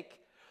take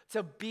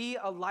to be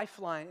a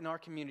lifeline in our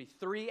community.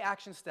 3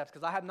 action steps,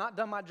 because I have not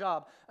done my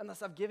job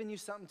unless I've given you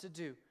something to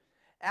do.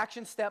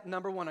 Action step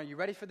number 1, are you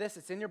ready for this?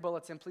 It's in your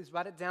bulletin. Please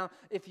write it down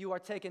if you are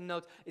taking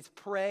notes. It's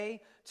pray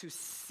to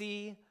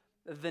see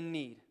the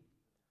need.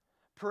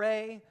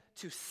 Pray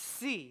to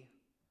see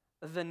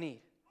the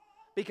need.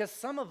 Because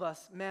some of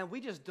us, man, we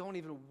just don't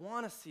even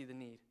want to see the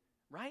need,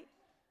 right?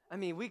 I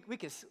mean, we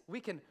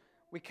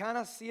kind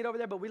of see it over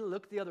there, but we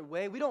look the other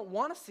way. We don't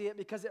want to see it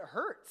because it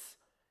hurts.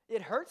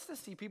 It hurts to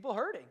see people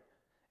hurting.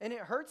 And it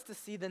hurts to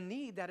see the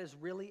need that is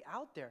really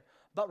out there.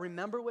 But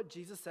remember what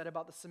Jesus said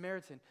about the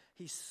Samaritan.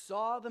 He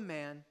saw the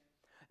man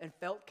and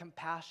felt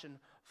compassion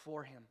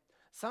for him.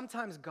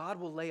 Sometimes God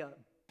will lay a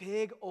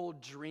big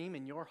old dream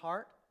in your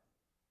heart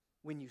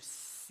when you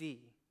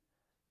see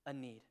a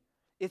need.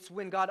 It's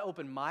when God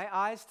opened my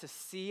eyes to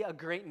see a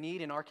great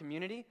need in our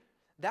community.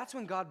 That's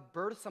when God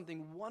birthed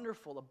something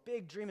wonderful. A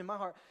big dream in my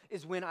heart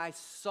is when I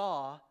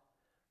saw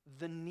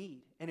the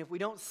need. And if we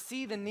don't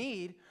see the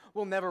need,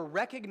 we'll never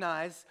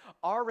recognize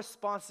our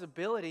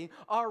responsibility,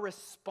 our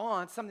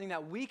response, something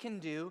that we can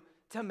do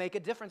to make a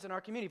difference in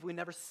our community if we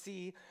never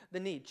see the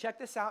need. Check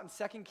this out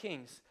in 2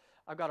 Kings.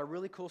 I've got a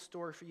really cool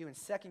story for you in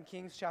 2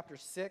 Kings chapter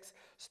 6,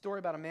 story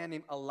about a man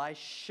named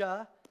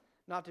Elisha,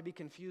 not to be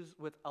confused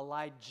with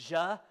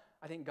Elijah.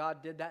 I think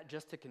God did that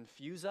just to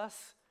confuse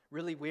us.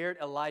 Really weird,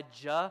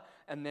 Elijah,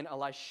 and then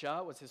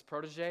Elisha was his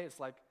protege. It's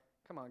like,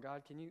 come on,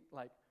 God, can you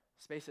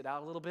space it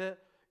out a little bit?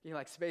 Can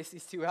you space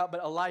these two out?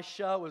 But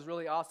Elisha was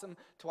really awesome,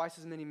 twice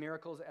as many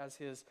miracles as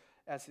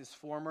his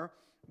former.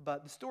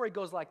 But the story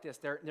goes like this.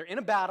 They're in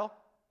a battle,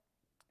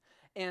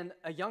 and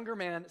a younger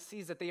man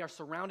sees that they are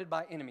surrounded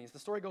by enemies. The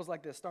story goes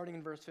like this, starting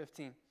in verse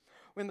 15.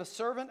 When the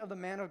servant of the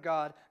man of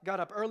God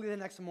got up early the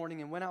next morning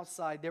and went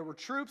outside, there were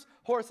troops,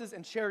 horses,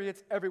 and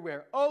chariots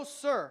everywhere. "Oh,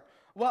 sir,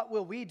 what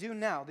will we do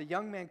now?" the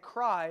young man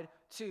cried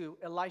to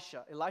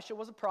Elisha. Elisha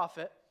was a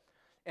prophet,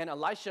 and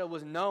Elisha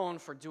was known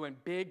for doing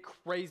big,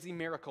 crazy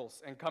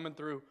miracles and coming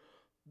through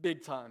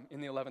big time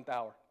in the 11th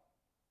hour.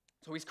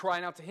 So he's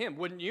crying out to him.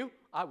 Wouldn't you?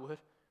 I would.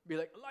 Be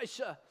like,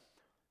 Elisha,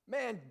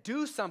 man,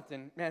 do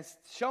something. Man,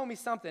 show me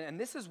something. And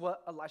this is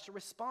what Elisha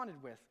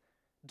responded with.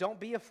 Don't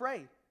be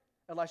afraid,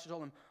 Elisha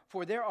told him,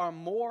 for there are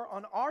more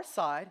on our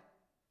side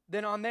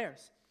than on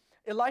theirs.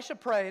 Elisha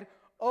prayed,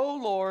 O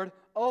Lord,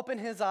 open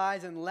his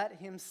eyes and let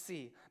him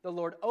see. The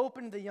Lord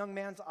opened the young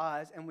man's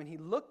eyes, and when he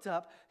looked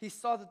up, he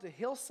saw that the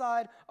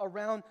hillside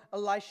around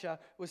Elisha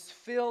was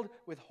filled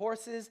with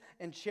horses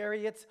and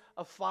chariots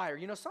of fire.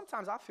 You know,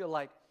 sometimes I feel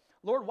like,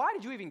 Lord, why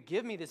did you even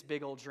give me this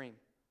big old dream?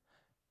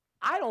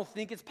 I don't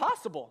think it's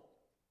possible.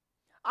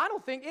 I've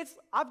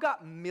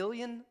got $1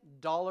 million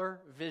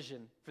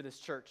vision for this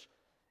church.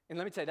 And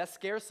let me tell you, that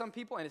scares some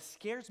people, and it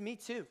scares me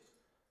too,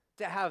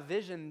 to have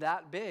vision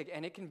that big.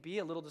 And it can be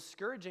a little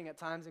discouraging at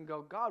times and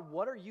go, God,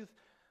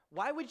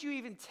 why would you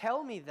even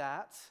tell me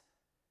that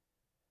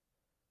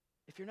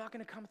if you're not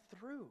going to come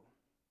through?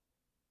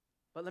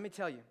 But let me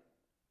tell you,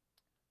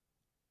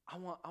 I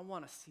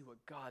want to see what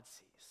God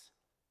sees.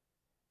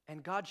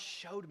 And God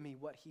showed me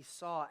what he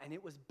saw, and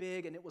it was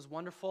big and it was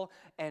wonderful,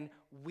 and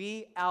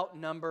we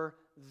outnumber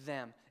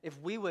them. If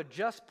we would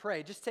just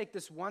pray, just take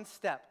this one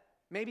step.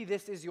 Maybe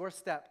this is your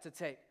step to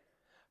take.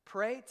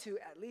 Pray to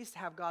at least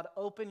have God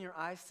open your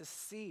eyes to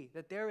see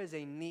that there is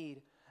a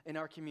need in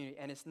our community.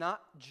 And it's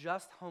not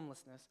just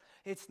homelessness.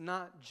 It's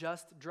not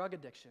just drug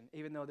addiction,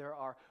 even though there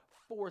are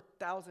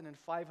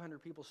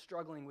 4,500 people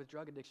struggling with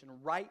drug addiction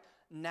right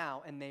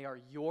now, and they are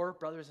your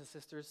brothers and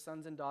sisters,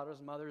 sons and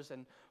daughters, mothers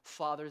and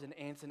fathers and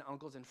aunts and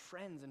uncles and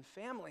friends and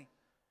family.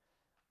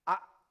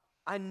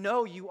 I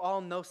know you all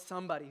know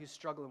somebody who's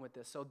struggling with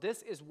this. So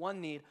this is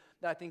one need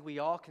that I think we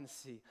all can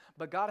see.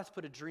 But God has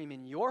put a dream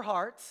in your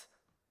hearts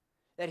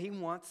that he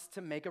wants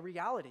to make a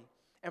reality.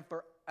 And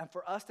for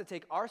us to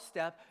take our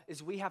step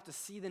is we have to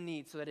see the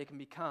need so that it can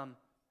become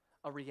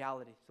a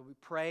reality. So we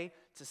pray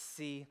to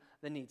see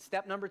the need.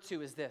 Step number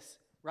 2 is this.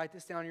 Write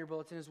this down in your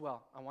bulletin as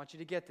well. I want you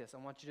to get this. I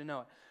want you to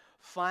know it.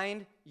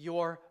 Find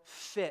your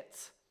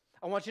fit.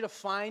 I want you to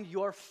find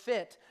your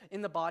fit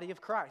in the body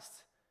of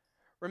Christ.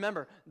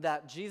 Remember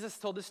that Jesus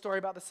told this story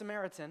about the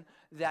Samaritan,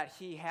 that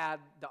he had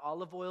the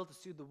olive oil to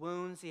soothe the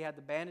wounds, he had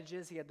the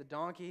bandages, he had the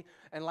donkey,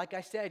 and like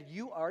I said,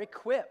 you are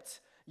equipped.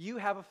 You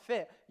have a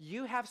fit.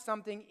 You have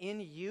something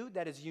in you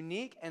that is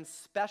unique and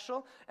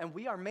special, and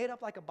we are made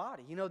up like a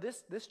body. You know,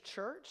 this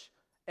church,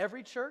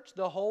 every church,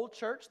 the whole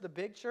church, the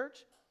big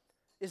church,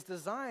 is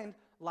designed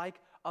like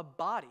a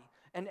body,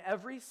 and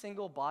every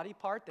single body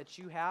part that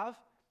you have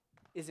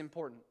is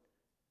important.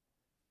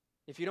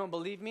 If you don't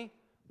believe me,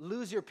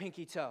 lose your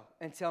pinky toe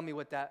and tell me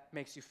what that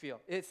makes you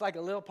feel. It's like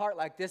a little part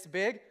like this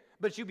big,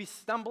 but you'd be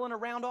stumbling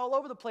around all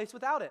over the place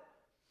without it.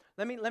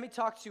 Let me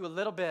talk to you a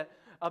little bit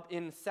up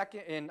in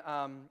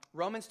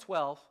Romans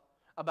 12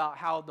 about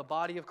how the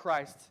body of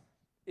Christ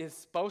is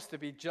supposed to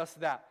be just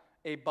that,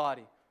 a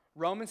body.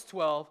 Romans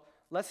 12,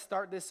 let's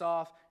start this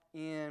off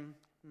in,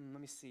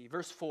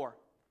 verse 4.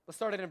 Let's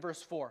start it in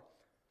verse 4.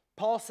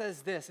 Paul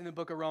says this in the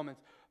book of Romans,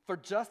 for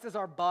just as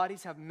our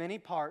bodies have many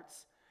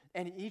parts,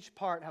 and each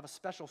part have a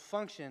special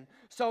function,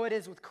 so it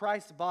is with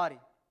Christ's body.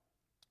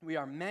 We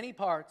are many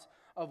parts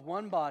of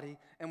one body,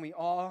 and we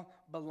all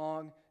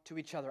belong to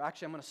each other.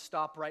 Actually, I'm going to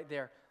stop right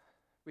there.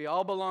 We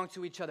all belong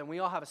to each other, and we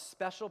all have a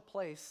special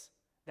place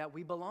that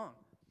we belong.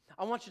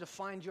 I want you to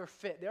find your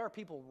fit. There are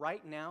people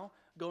right now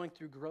going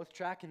through Growth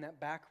Track in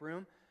that back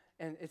room,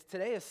 and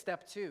today is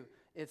step 2.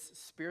 It's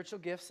spiritual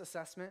gifts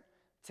assessment,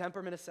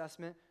 temperament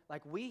assessment.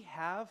 Like, we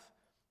have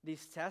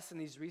these tests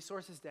and these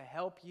resources to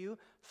help you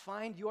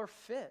find your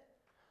fit.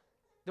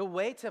 The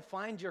way to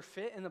find your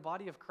fit in the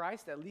body of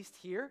Christ, at least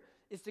here,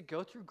 is to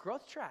go through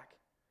Growth Track.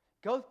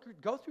 Go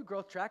through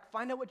Growth Track,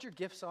 find out what your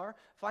gifts are,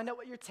 find out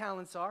what your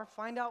talents are,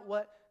 find out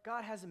what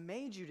God has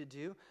made you to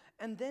do,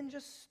 and then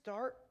just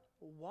start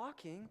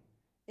walking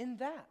in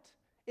that.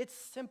 It's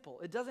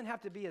simple. It doesn't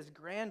have to be as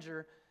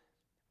grandeur,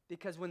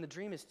 because when the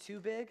dream is too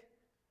big,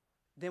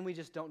 then we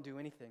just don't do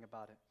anything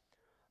about it.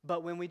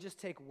 But when we just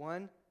take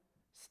one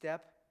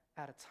step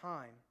at a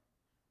time,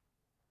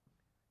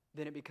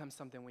 then it becomes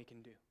something we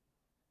can do.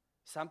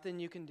 Something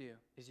you can do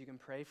is you can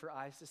pray for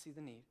eyes to see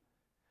the need,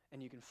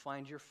 and you can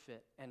find your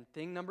fit. And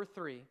thing number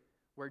 3,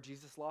 where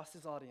Jesus lost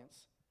his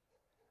audience,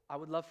 I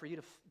would love for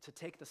you to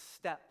take the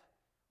step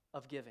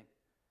of giving.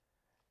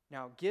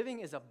 Now, giving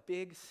is a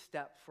big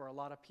step for a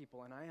lot of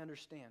people, and I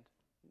understand.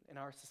 In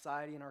our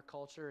society, in our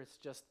culture,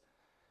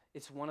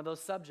 it's one of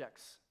those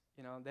subjects.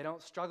 You know, they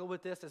don't struggle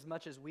with this as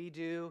much as we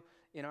do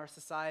in our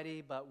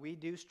society, but we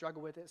do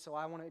struggle with it, so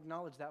I want to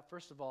acknowledge that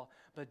first of all.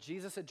 But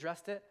Jesus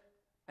addressed it,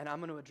 and I'm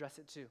going to address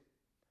it too.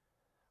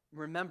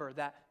 Remember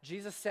that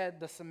Jesus said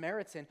the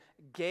Samaritan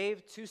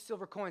gave 2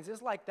 silver coins.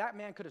 It's like that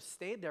man could have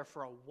stayed there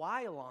for a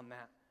while on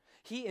that.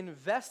 He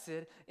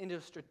invested into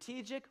a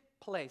strategic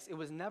place. It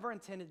was never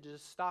intended to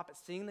just stop at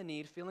seeing the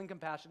need, feeling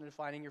compassion, and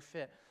finding your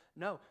fit.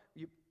 No,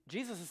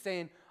 Jesus is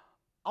saying,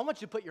 I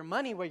want you to put your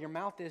money where your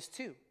mouth is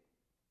too.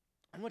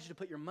 I want you to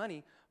put your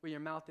money where your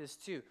mouth is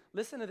too.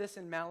 Listen to this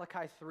in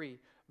Malachi 3,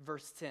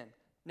 verse 10.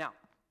 Now,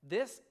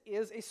 this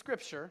is a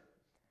scripture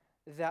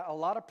that a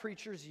lot of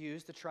preachers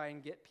use to try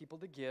and get people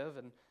to give,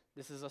 and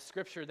this is a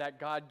scripture that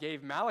God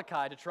gave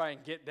Malachi to try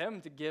and get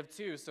them to give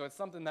too, so it's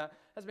something that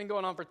has been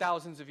going on for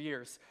thousands of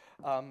years.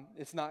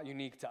 It's not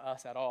unique to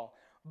us at all.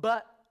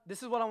 But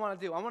this is what I want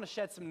to do. I want to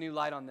shed some new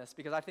light on this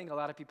because I think a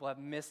lot of people have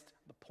missed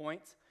the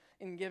point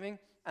in giving,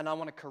 and I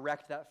want to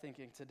correct that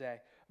thinking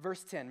today.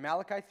 Verse 10,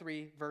 Malachi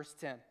 3, verse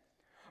 10.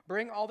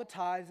 Bring all the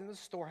tithes in the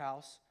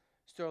storehouse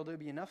so there will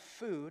be enough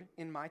food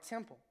in my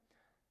temple.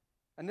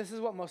 And this is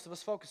what most of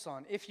us focus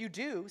on. If you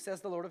do,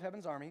 says the Lord of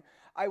Heaven's army,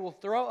 I will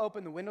throw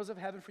open the windows of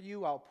heaven for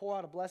you. I'll pour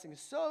out a blessing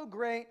so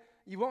great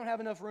you won't have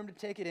enough room to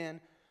take it in.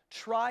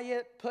 Try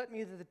it, put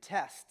me to the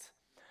test.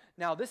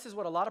 Now, this is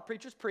what a lot of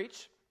preachers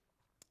preach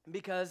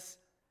because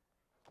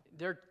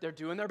they're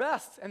doing their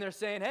best. And they're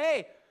saying,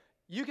 hey,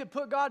 you can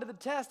put God to the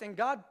test. And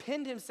God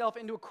pinned himself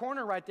into a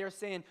corner right there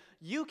saying,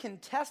 you can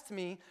test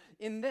me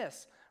in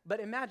this. But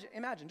imagine,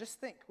 just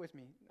think with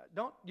me.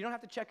 You don't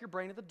have to check your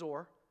brain at the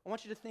door. I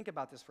want you to think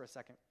about this for a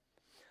second.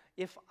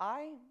 If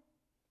I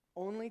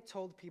only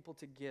told people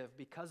to give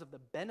because of the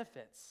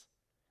benefits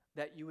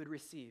that you would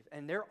receive,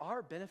 and there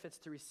are benefits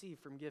to receive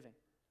from giving.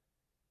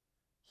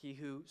 He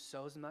who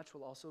sows much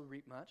will also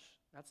reap much.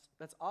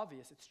 That's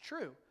obvious. It's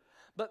true.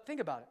 But think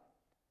about it.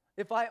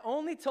 If I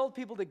only told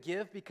people to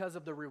give because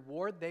of the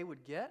reward they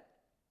would get,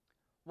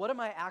 what am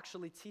I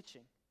actually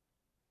teaching?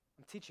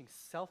 I'm teaching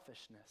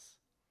selfishness.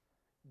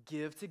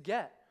 Give to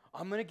get.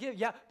 I'm going to give,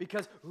 yeah,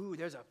 because,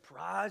 there's a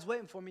prize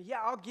waiting for me.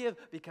 Yeah, I'll give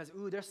because,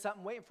 there's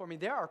something waiting for me.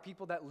 There are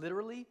people that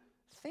literally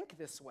think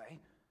this way.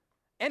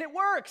 And it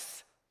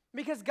works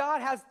because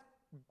God has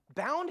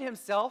bound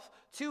himself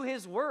to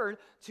his word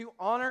to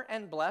honor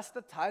and bless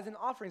the tithes and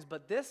offerings.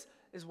 But this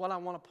is what I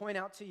want to point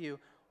out to you.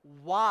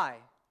 Why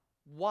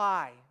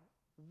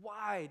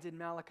did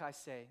Malachi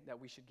say that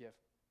we should give?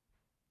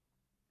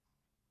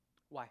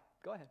 Why?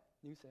 Go ahead.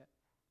 You say it.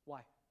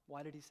 Why?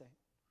 Why did he say it?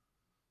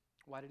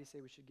 Why did he say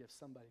we should give?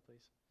 Somebody,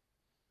 please.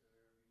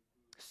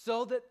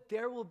 So that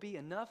there will be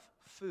enough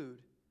food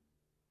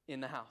in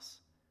the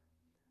house.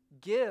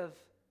 Give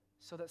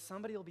so that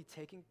somebody will be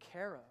taken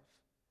care of.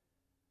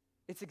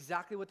 It's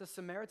exactly what the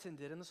Samaritan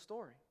did in the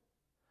story.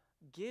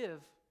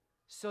 Give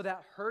so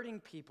that hurting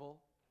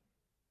people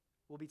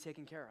will be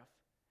taken care of.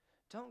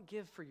 Don't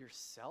give for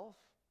yourself.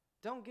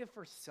 Don't give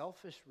for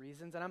selfish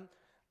reasons. And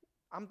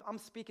I'm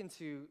speaking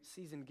to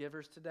seasoned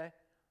givers today.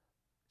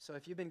 So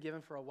if you've been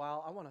giving for a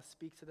while, I want to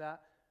speak to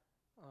that.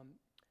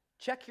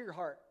 Check your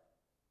heart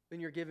when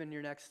you're giving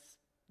your next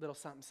little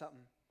something.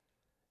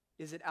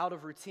 Is it out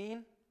of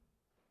routine?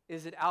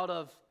 Is it out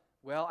of,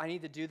 I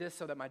need to do this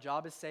so that my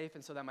job is safe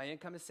and so that my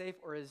income is safe?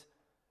 Or is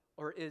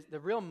the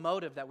real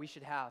motive that we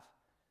should have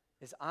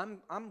is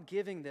I'm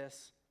giving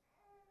this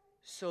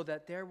so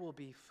that there will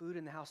be food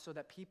in the house, so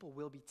that people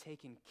will be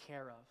taken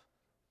care of.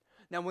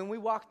 Now, when we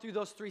walk through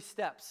those 3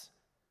 steps,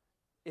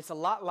 it's a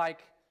lot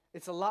like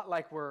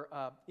we're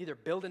either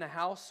building a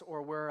house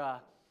or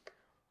we're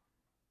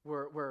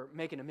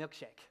making a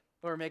milkshake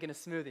or we're making a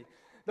smoothie.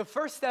 The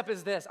first step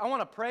is this. I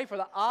want to pray for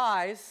the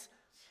eyes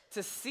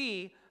to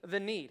see the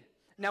need.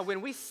 Now,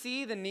 when we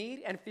see the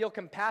need and feel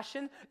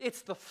compassion,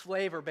 it's the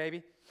flavor,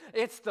 baby.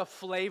 It's the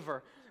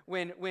flavor.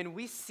 When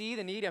we see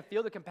the need and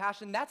feel the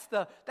compassion, that's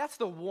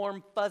the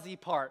warm, fuzzy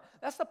part.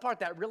 That's the part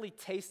that really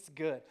tastes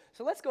good.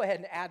 So let's go ahead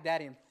and add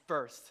that in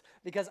first,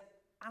 because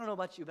I don't know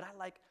about you, but I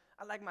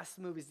like my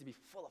smoothies to be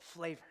full of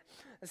flavor.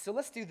 And so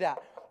let's do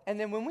that. And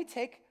then when we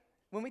take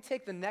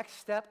the next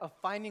step of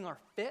finding our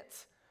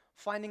fit,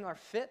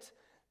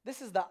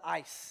 this is the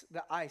ice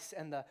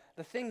and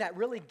the thing that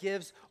really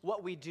gives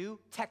what we do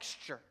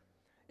texture.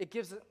 It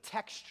gives it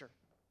texture.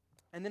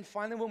 And then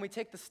finally, when we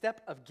take the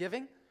step of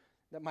giving,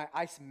 that my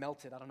ice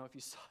melted. I don't know if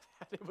you saw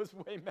that. It was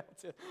way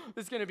melted.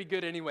 It's going to be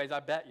good anyways, I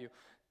bet you.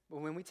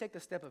 But when we take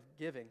the step of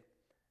giving,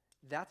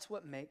 that's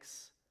what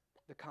makes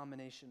the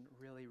combination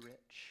really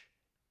rich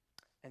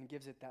and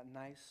gives it that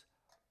nice,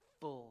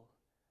 full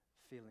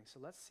feeling. So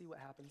let's see what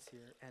happens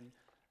here. And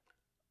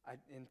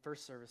in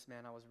first service,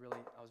 man, I was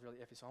really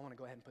iffy. So I want to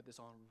go ahead and put this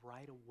on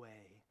right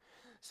away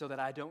so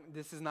that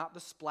this is not the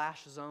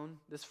splash zone.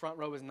 This front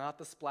row is not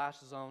the splash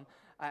zone.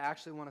 I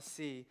actually want to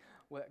see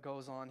what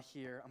goes on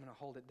here. I'm going to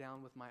hold it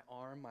down with my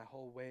arm, my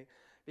whole weight.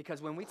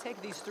 Because when we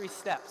take these 3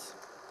 steps,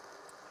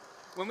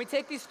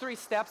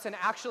 and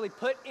actually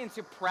put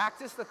into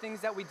practice the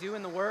things that we do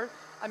in the Word,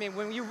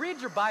 when you read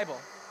your Bible,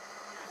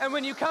 and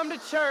when you come to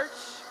church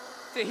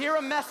to hear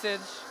a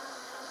message,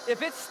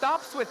 if it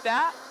stops with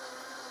that,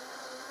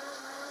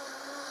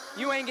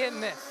 you ain't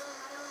getting this.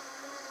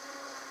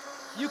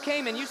 You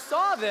came and you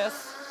saw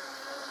this,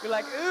 you're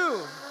like,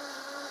 ooh,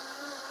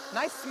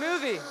 nice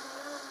smoothie,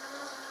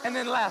 and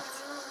then left.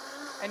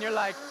 And you're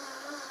like,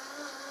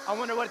 I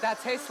wonder what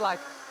that tastes like.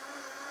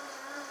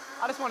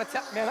 I just want to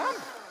tell, man,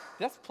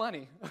 that's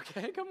plenty,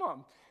 okay? Come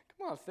on,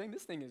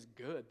 this thing is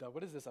good, though.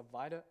 What is this, a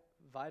Vita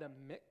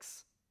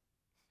Mix?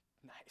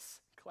 Nice,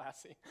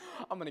 classy.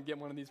 I'm going to get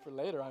one of these for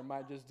later. I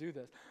might just do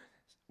this.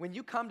 When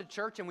you come to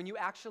church and when you're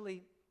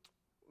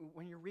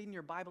reading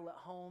your Bible at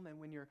home and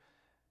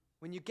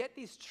when you get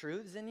these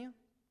truths in you,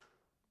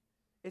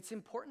 it's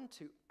important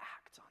to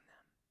act on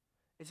them.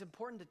 It's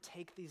important to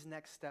take these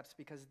next steps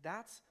because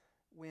that's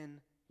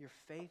when your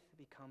faith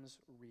becomes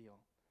real.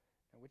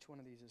 Now, which one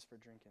of these is for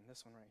drinking?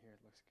 This one right here, it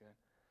looks good.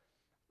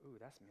 Ooh,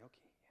 that's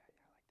milky. Yeah, I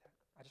like that.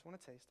 I just want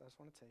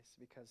to taste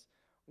because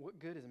what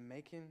good is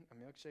making a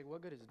milkshake?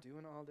 What good is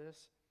doing all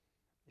this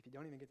if you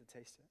don't even get to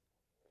taste it?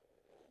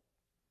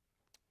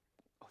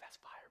 Oh, that's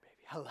fire,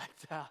 baby. I like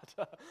that.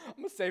 I'm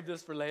going to save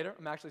this for later.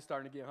 I'm actually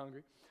starting to get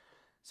hungry.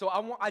 So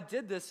I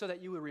did this so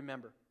that you would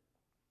remember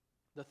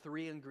the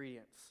 3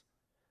 ingredients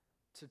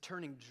to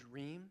turning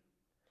dream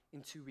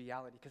into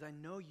reality. Because I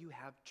know you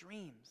have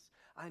dreams.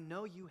 I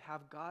know you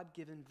have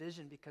God-given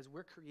vision because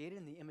we're created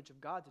in the image of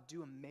God to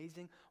do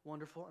amazing,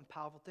 wonderful, and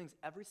powerful things.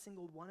 Every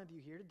single one of you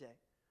here today,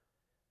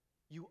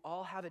 you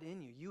all have it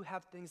in you. You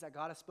have things that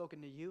God has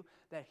spoken to you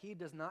that he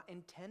does not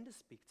intend to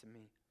speak to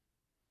me.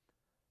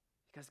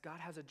 Because God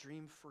has a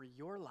dream for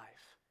your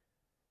life.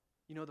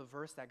 You know the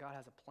verse that God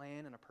has a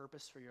plan and a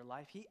purpose for your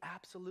life? He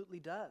absolutely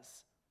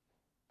does.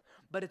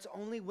 But it's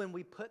only when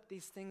we put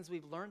these things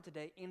we've learned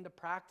today into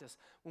practice,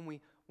 when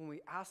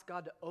we ask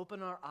God to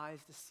open our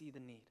eyes to see the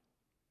need.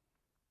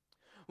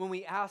 When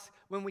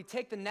we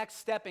take the next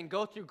step and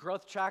go through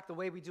Growth Track the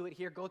way we do it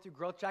here, go through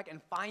Growth Track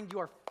and find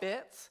your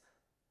fit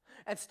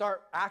and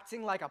start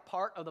acting like a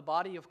part of the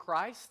body of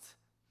Christ.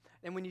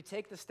 And when you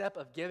take the step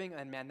of giving,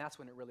 and man, that's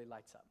when it really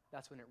lights up.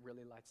 That's when it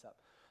really lights up.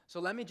 So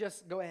let me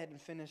just go ahead and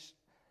finish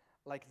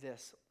like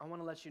this. I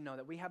want to let you know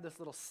that we have this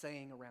little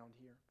saying around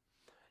here.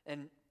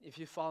 And if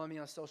you follow me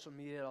on social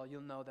media at all,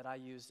 you'll know that I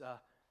use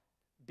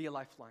Be a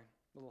Lifeline,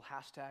 the little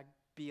hashtag,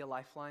 Be a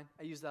Lifeline.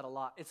 I use that a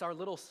lot. It's our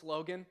little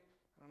slogan.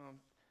 I don't know,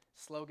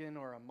 slogan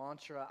or a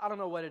mantra. I don't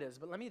know what it is,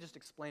 but let me just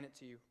explain it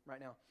to you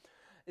right now.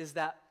 Is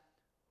that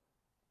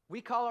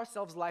we call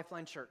ourselves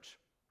Lifeline Church.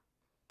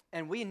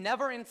 And we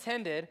never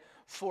intended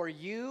for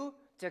you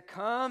to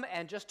come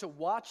and just to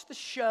watch the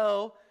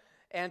show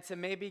and to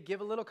maybe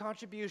give a little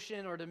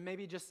contribution or to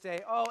maybe just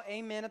say, oh,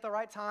 amen at the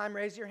right time,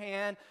 raise your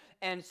hand,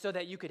 and so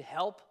that you could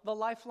help the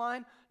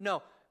Lifeline.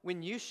 No,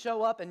 when you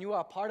show up and you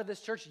are a part of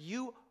this church,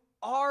 you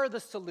are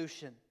the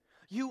solution.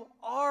 You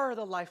are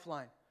the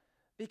Lifeline.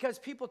 Because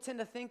people tend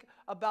to think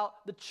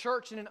about the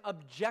church in an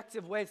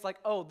objective way. It's like,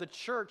 oh, the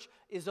church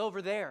is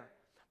over there.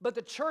 But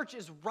the church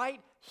is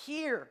right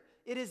here.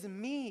 It is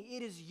me,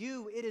 it is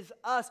you, it is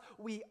us.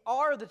 We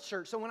are the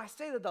church. So when I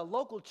say that the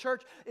local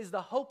church is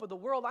the hope of the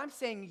world, I'm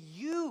saying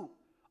you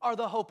are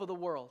the hope of the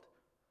world.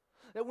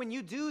 That when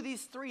you do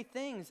these 3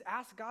 things,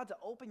 ask God to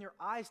open your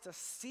eyes to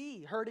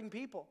see hurting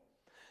people,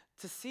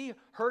 to see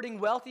hurting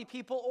wealthy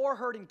people or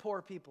hurting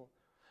poor people.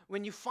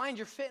 When you find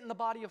your fit in the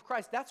body of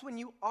Christ, that's when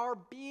you are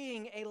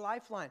being a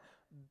lifeline.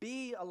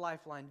 Be a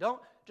lifeline.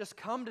 Don't just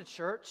come to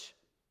church.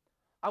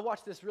 I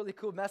watched this really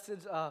cool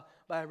message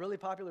by a really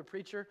popular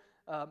preacher.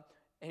 And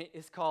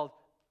it's called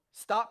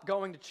Stop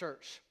Going to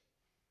Church.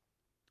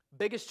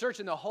 Biggest church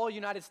in the whole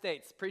United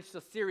States preached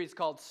a series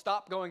called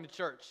Stop Going to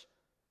Church.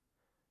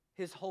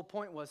 His whole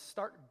point was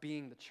start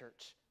being the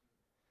church.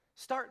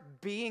 Start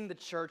being the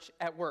church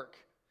at work.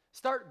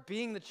 Start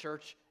being the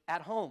church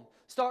at home.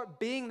 Start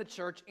being the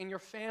church in your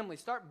family.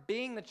 Start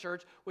being the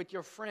church with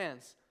your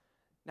friends.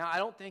 Now, I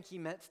don't think he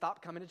meant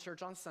stop coming to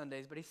church on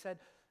Sundays, but he said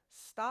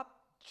stop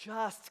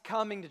just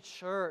coming to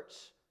church.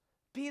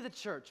 Be the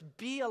church.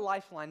 Be a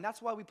lifeline.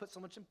 That's why we put so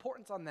much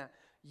importance on that.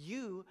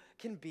 You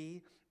can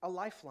be a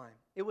lifeline.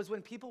 It was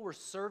when people were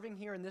serving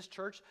here in this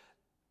church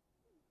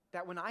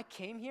that when I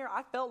came here,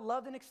 I felt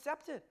loved and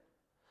accepted.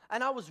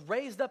 And I was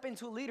raised up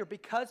into a leader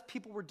because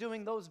people were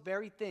doing those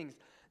very things.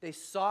 They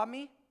saw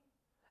me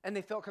and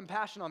they felt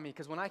compassion on me.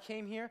 Because when I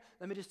came here,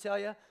 let me just tell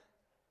you,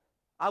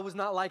 I was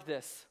not like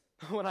this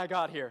when I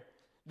got here.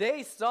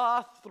 They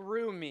saw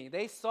through me.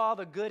 They saw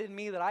the good in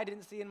me that I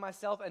didn't see in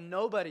myself and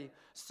nobody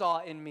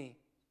saw in me.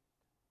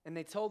 And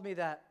they told me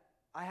that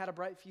I had a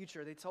bright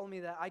future. They told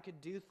me that I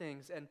could do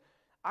things. And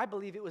I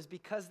believe it was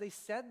because they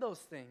said those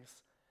things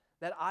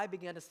that I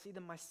began to see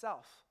them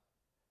myself.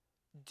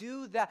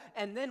 Do that.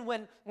 And then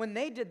when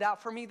they did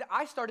that for me,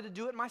 I started to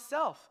do it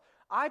myself.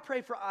 I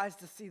prayed for eyes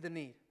to see the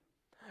need.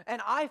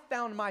 And I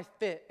found my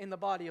fit in the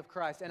body of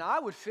Christ. And I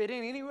would fit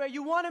in anywhere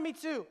you wanted me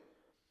to.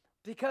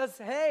 Because,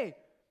 hey,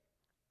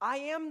 I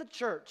am the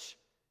church.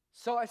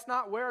 So it's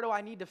not where do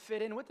I need to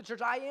fit in with the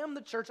church. I am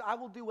the church. I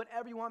will do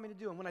whatever you want me to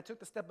do. And when I took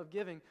the step of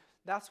giving,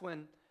 that's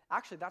when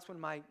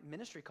my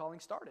ministry calling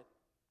started.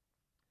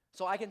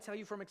 So I can tell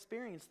you from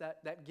experience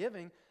that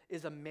giving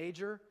is a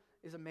major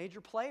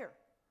player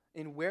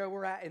in where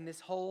we're at in this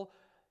whole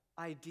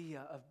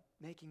idea of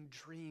making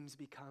dreams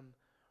become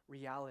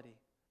reality.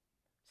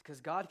 It's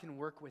because God can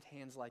work with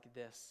hands like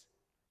this.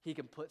 He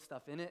can put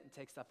stuff in it and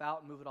take stuff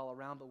out and move it all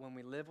around. But when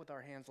we live with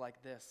our hands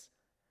like this,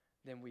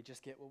 then we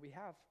just get what we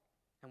have.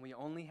 And we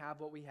only have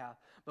what we have.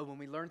 But when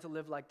we learn to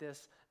live like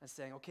this and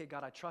saying, okay,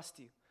 God, I trust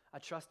you. I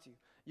trust you.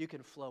 You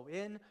can flow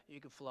in. You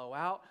can flow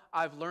out.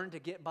 I've learned to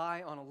get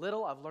by on a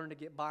little. I've learned to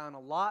get by on a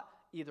lot.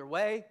 Either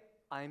way,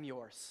 I am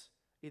yours.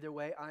 Either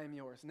way, I am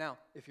yours. Now,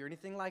 if you're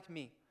anything like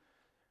me,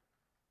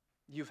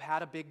 You've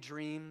had a big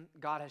dream.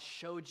 God has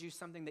showed you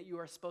something that you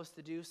are supposed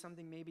to do,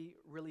 something maybe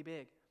really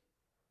big.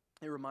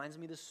 It reminds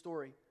me of this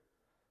story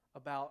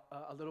about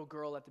a little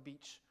girl at the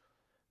beach.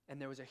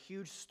 And there was a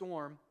huge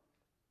storm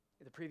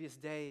in the previous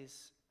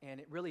days,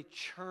 and it really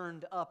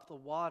churned up the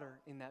water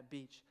in that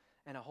beach.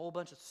 And a whole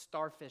bunch of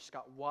starfish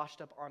got washed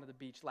up onto the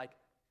beach, like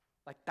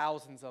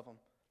thousands of them.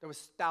 There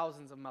was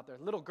thousands of them out there.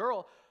 Little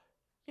girl,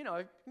 you know,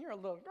 if you're a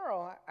little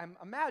girl, I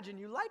imagine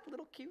you like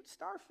little cute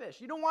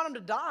starfish. You don't want them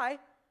to die.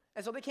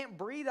 And so they can't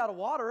breathe out of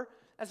water.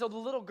 And so the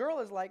little girl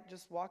is like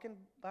just walking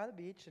by the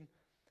beach, and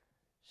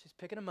she's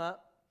picking them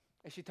up,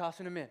 and she's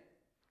tossing them in.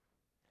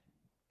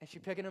 And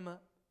she's picking them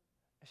up,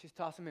 and she's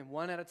tossing them in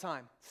one at a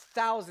time.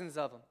 Thousands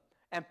of them.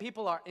 And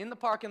people are in the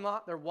parking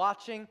lot. They're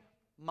watching,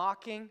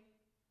 mocking.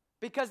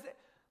 Because,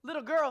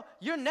 little girl,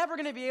 you're never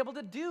going to be able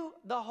to do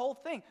the whole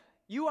thing.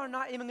 You are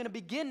not even going to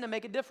begin to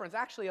make a difference.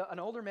 Actually, an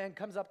older man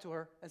comes up to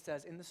her and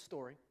says, in this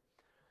story,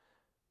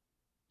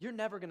 you're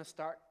never going to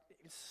start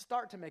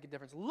to make a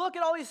difference. Look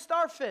at all these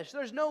starfish.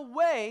 There's no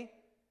way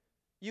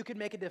you could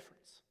make a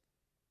difference.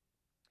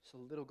 So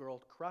the little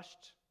girl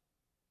crushed,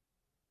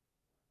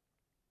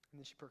 and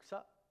then she perks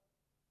up,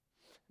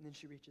 and then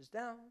she reaches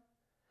down,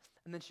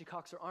 and then she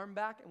cocks her arm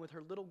back, and with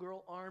her little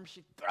girl arm,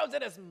 she throws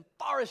it as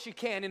far as she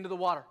can into the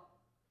water.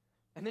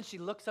 And then she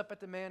looks up at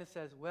the man and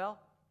says, well,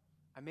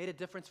 I made a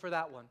difference for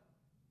that one.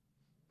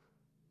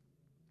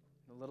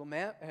 The little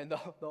man, and the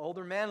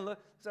older man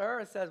looks at her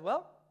and says,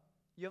 well,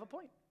 you have a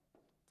point.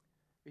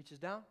 Reaches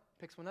down,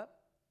 picks one up,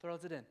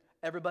 throws it in.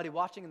 Everybody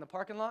watching in the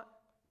parking lot,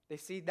 they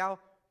see now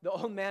the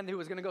old man who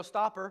was going to go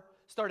stop her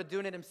started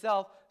doing it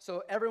himself,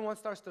 so everyone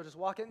starts to just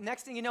walk in.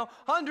 Next thing you know,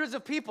 hundreds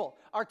of people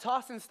are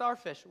tossing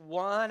starfish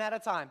one at a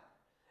time,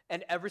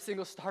 and every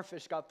single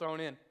starfish got thrown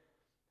in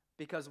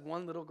because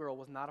one little girl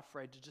was not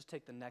afraid to just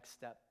take the next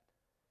step.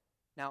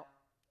 Now,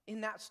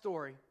 in that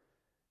story,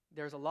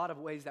 there's a lot of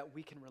ways that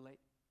we can relate.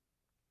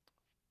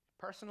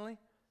 Personally,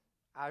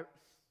 I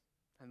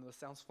know this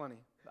sounds funny,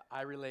 but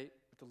I relate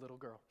with the little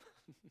girl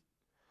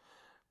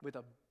with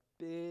a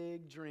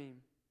big dream,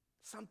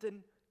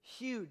 something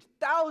huge,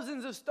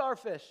 thousands of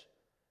starfish,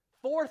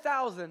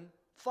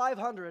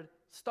 4,500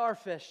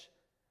 starfish,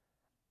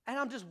 and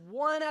I'm just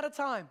one at a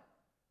time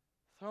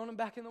throwing them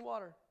back in the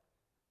water.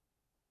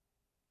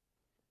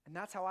 And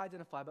that's how I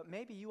identify, but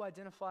maybe you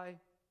identify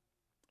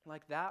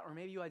like that, or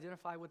maybe you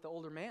identify with the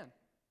older man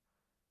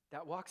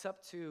that walks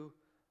up to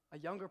a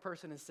younger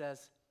person and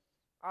says,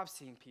 I've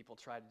seen people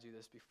try to do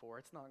this before.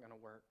 It's not going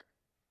to work.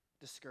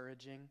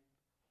 Discouraging,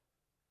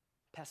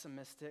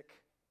 pessimistic,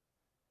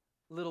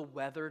 a little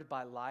weathered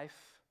by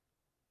life,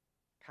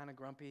 kind of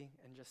grumpy,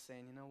 and just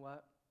saying, you know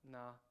what?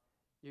 No,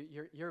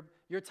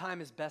 your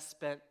time is best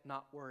spent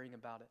not worrying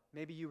about it.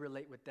 Maybe you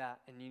relate with that,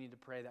 and you need to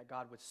pray that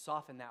God would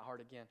soften that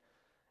heart again.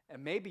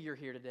 And maybe you're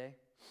here today,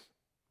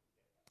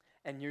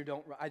 and you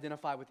don't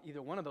identify with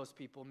either one of those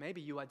people.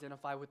 Maybe you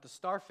identify with the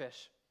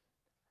starfish.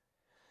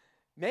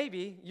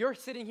 Maybe you're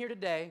sitting here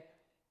today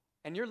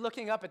and you're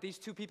looking up at these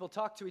two people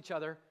talk to each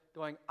other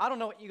going, I don't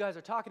know what you guys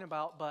are talking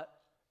about, but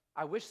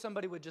I wish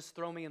somebody would just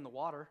throw me in the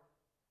water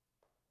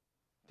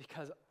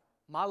because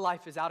my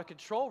life is out of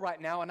control right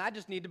now and I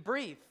just need to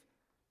breathe.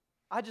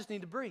 I just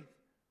need to breathe.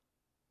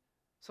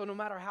 So no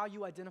matter how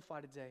you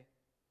identify today,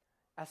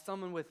 as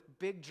someone with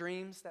big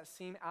dreams that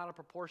seem out of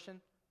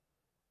proportion,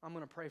 I'm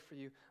going to pray for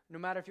you. No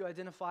matter if you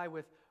identify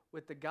with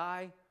the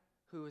guy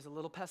who is a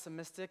little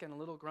pessimistic and a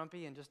little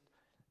grumpy and just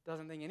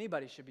doesn't think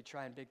anybody should be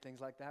trying big things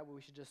like that, but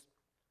we should just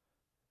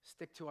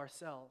stick to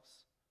ourselves.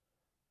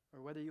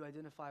 Or whether you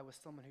identify with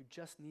someone who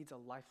just needs a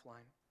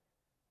lifeline.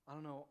 I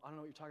don't know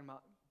what you're talking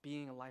about,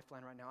 being a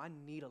lifeline right now. I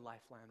need a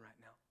lifeline right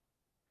now.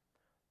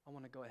 I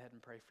want to go ahead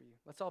and pray for you.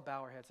 Let's all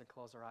bow our heads and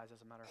close our eyes,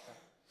 as a matter of fact.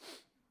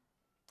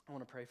 I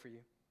want to pray for you.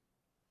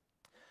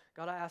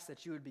 God, I ask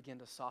that you would begin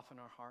to soften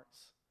our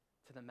hearts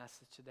to the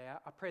message today.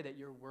 I pray that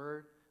your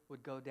word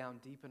would go down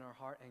deep in our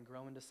heart and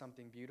grow into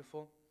something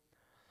beautiful.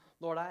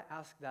 Lord, I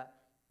ask that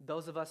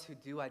those of us who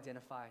do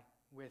identify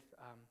with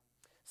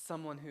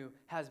someone who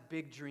has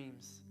big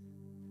dreams,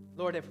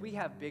 Lord, if we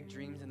have big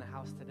dreams in the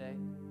house today,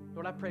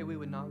 Lord, I pray we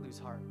would not lose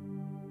heart.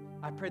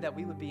 I pray that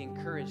we would be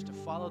encouraged to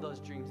follow those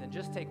dreams and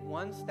just take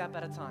one step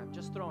at a time,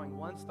 just throwing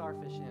one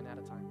starfish in at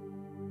a time.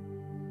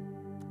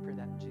 I pray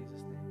that in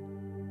Jesus'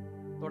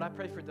 name. Lord, I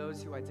pray for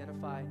those who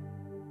identify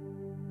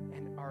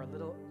and are a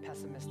little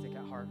pessimistic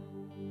at heart,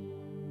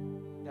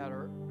 that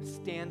are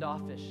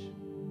standoffish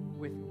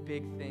with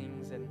big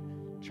things and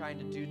trying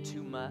to do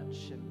too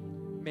much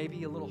and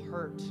maybe a little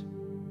hurt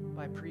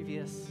by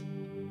previous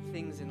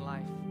things in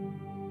life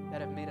that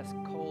have made us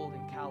cold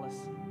and callous.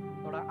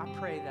 Lord, I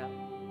pray that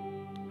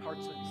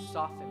hearts would be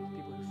softened,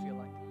 people who feel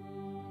like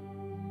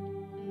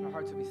that. Our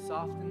hearts would be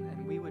softened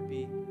and we would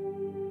be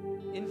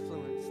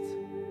influenced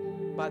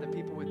by the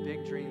people with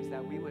big dreams,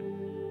 that we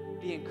would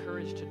be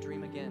encouraged to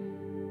dream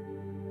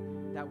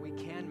again, that we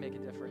can make a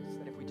difference,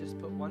 that if we just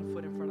put one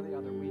foot in front of the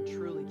other, we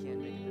truly can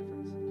make a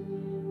difference.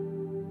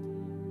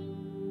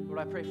 Lord,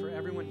 I pray for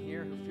everyone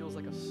here who feels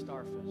like a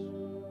starfish,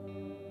 who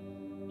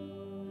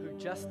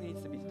just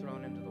needs to be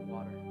thrown into the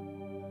water.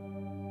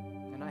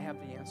 and I have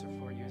the answer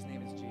for you. His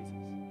name is Jesus.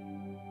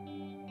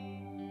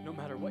 No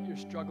matter what you're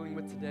struggling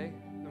with today,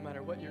 no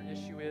matter what your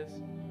issue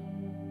is,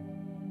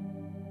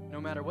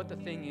 no matter what the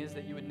thing is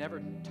that you would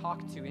never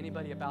talk to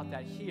anybody about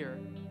that here,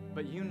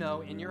 but you know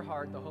in your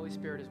heart the Holy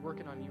Spirit is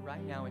working on you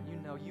right now, and you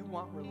know you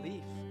want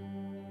relief.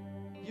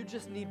 You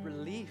just need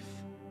relief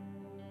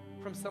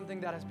from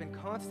something that has been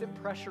constant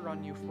pressure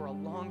on you for a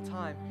long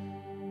time,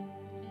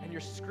 and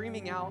you're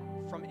screaming out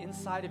from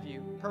inside of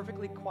you,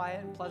 perfectly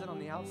quiet and pleasant on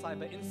the outside,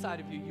 but inside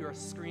of you, you are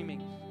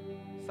screaming,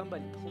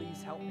 somebody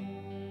please help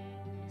me.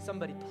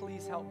 Somebody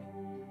please help me.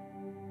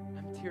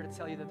 I'm here to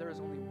tell you that there is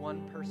only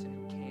one person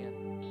who can.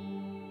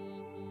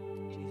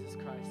 Jesus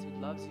Christ,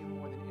 who loves you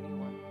more than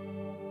anyone,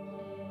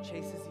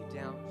 chases you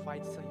down,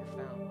 fights till you're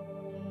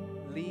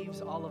found,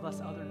 leaves all of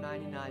us other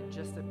 99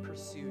 just to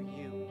pursue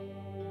you.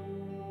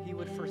 He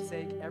would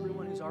forsake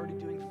everyone who's already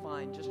doing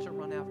fine just to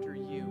run after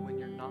you when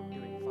you're not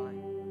doing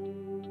fine.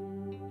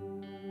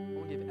 I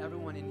want to give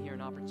everyone in here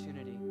an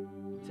opportunity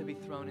to be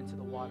thrown into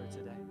the water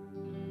today.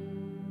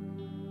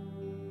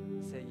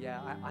 Say,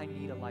 yeah, I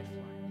need a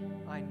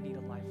lifeline. I need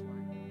a lifeline.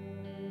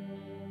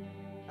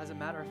 As a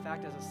matter of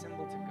fact, as a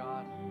symbol to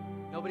God,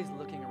 nobody's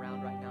looking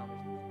around right now.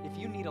 If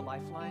you need a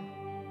lifeline,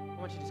 I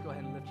want you to just go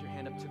ahead and lift your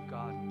hand up to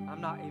God.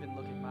 I'm not even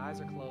looking. My eyes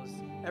are closed.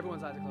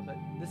 Everyone's eyes are closed, but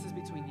this is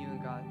between you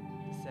and God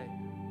to say,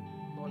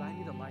 Lord, I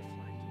need a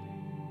lifeline today.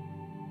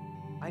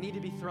 I need to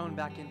be thrown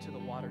back into the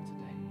water today.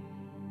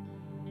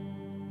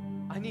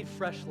 I need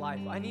fresh life.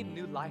 I need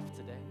new life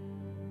today.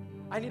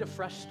 I need a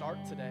fresh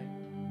start today.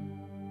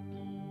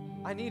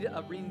 I need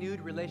a renewed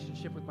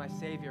relationship with my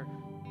Savior.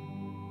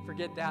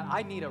 Forget that.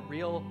 I need a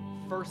real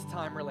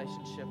first-time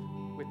relationship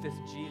with this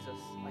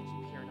Jesus I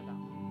keep hearing about.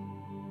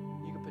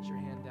 You can put your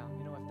hand down.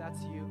 You know, if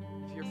that's you,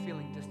 if you're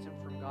feeling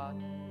distant from God,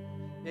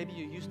 maybe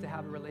you used to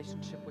have a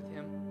relationship with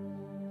Him.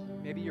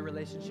 Maybe your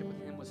relationship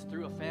with Him was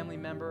through a family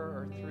member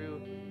or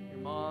through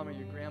your mom or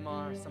your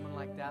grandma or someone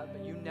like that,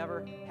 but you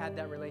never had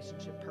that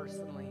relationship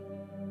personally,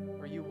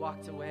 or you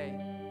walked away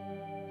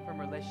from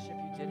a relationship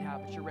you did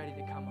have, but you're ready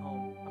to come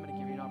home. I'm going to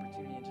give you an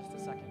opportunity in just a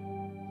second.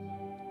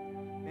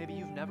 Maybe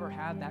you've never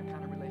had that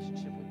kind of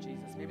relationship with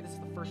Jesus. Maybe this is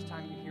the first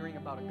time you're hearing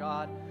about a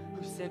God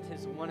who sent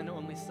His one and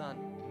only Son,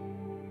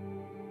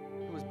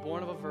 who was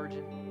born of a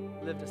virgin,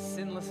 lived a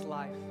sinless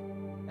life,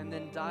 and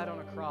then died on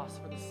a cross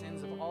for the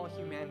sins of all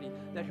humanity,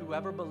 that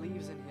whoever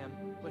believes in Him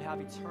would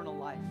have eternal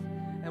life.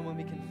 And when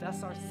we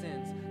confess our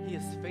sins, He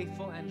is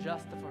faithful and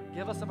just to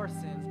forgive us of our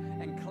sins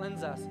and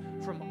cleanse us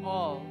from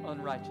all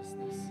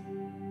unrighteousness.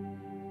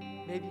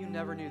 Maybe you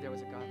never knew there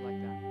was a God like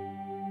that.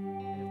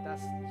 And if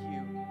that's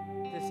you,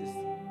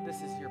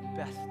 this is your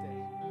best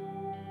day.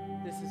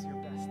 This is your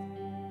best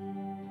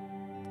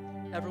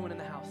day. Everyone in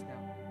the house now,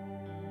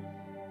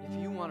 if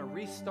you want to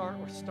restart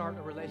or start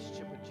a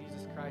relationship with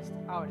Jesus Christ,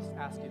 I would just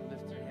ask you to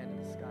lift your hand to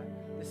the sky.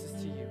 This is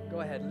to you.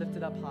 Go ahead, lift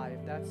it up high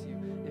if that's you.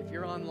 If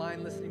you're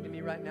online listening to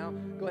me right now,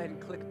 go ahead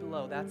and click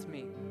below. That's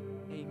me.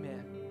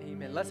 Amen.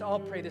 Amen. Let's all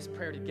pray this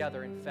prayer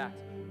together, in fact.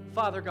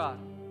 Father God,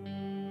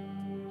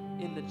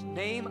 in the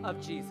name of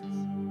Jesus,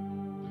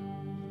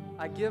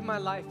 I give my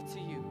life to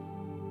you.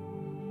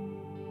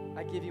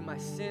 I give you my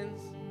sins.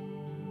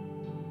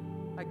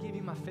 I give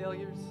you my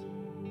failures.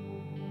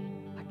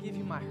 I give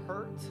you my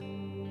hurt.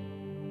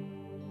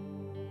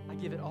 I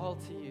give it all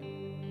to you.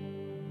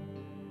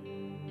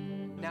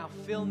 Now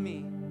fill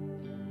me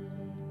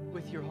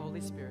with your Holy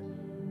Spirit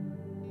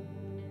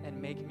and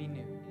make me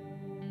new.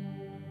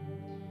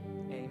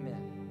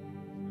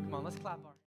 Amen. Come on, let's clap our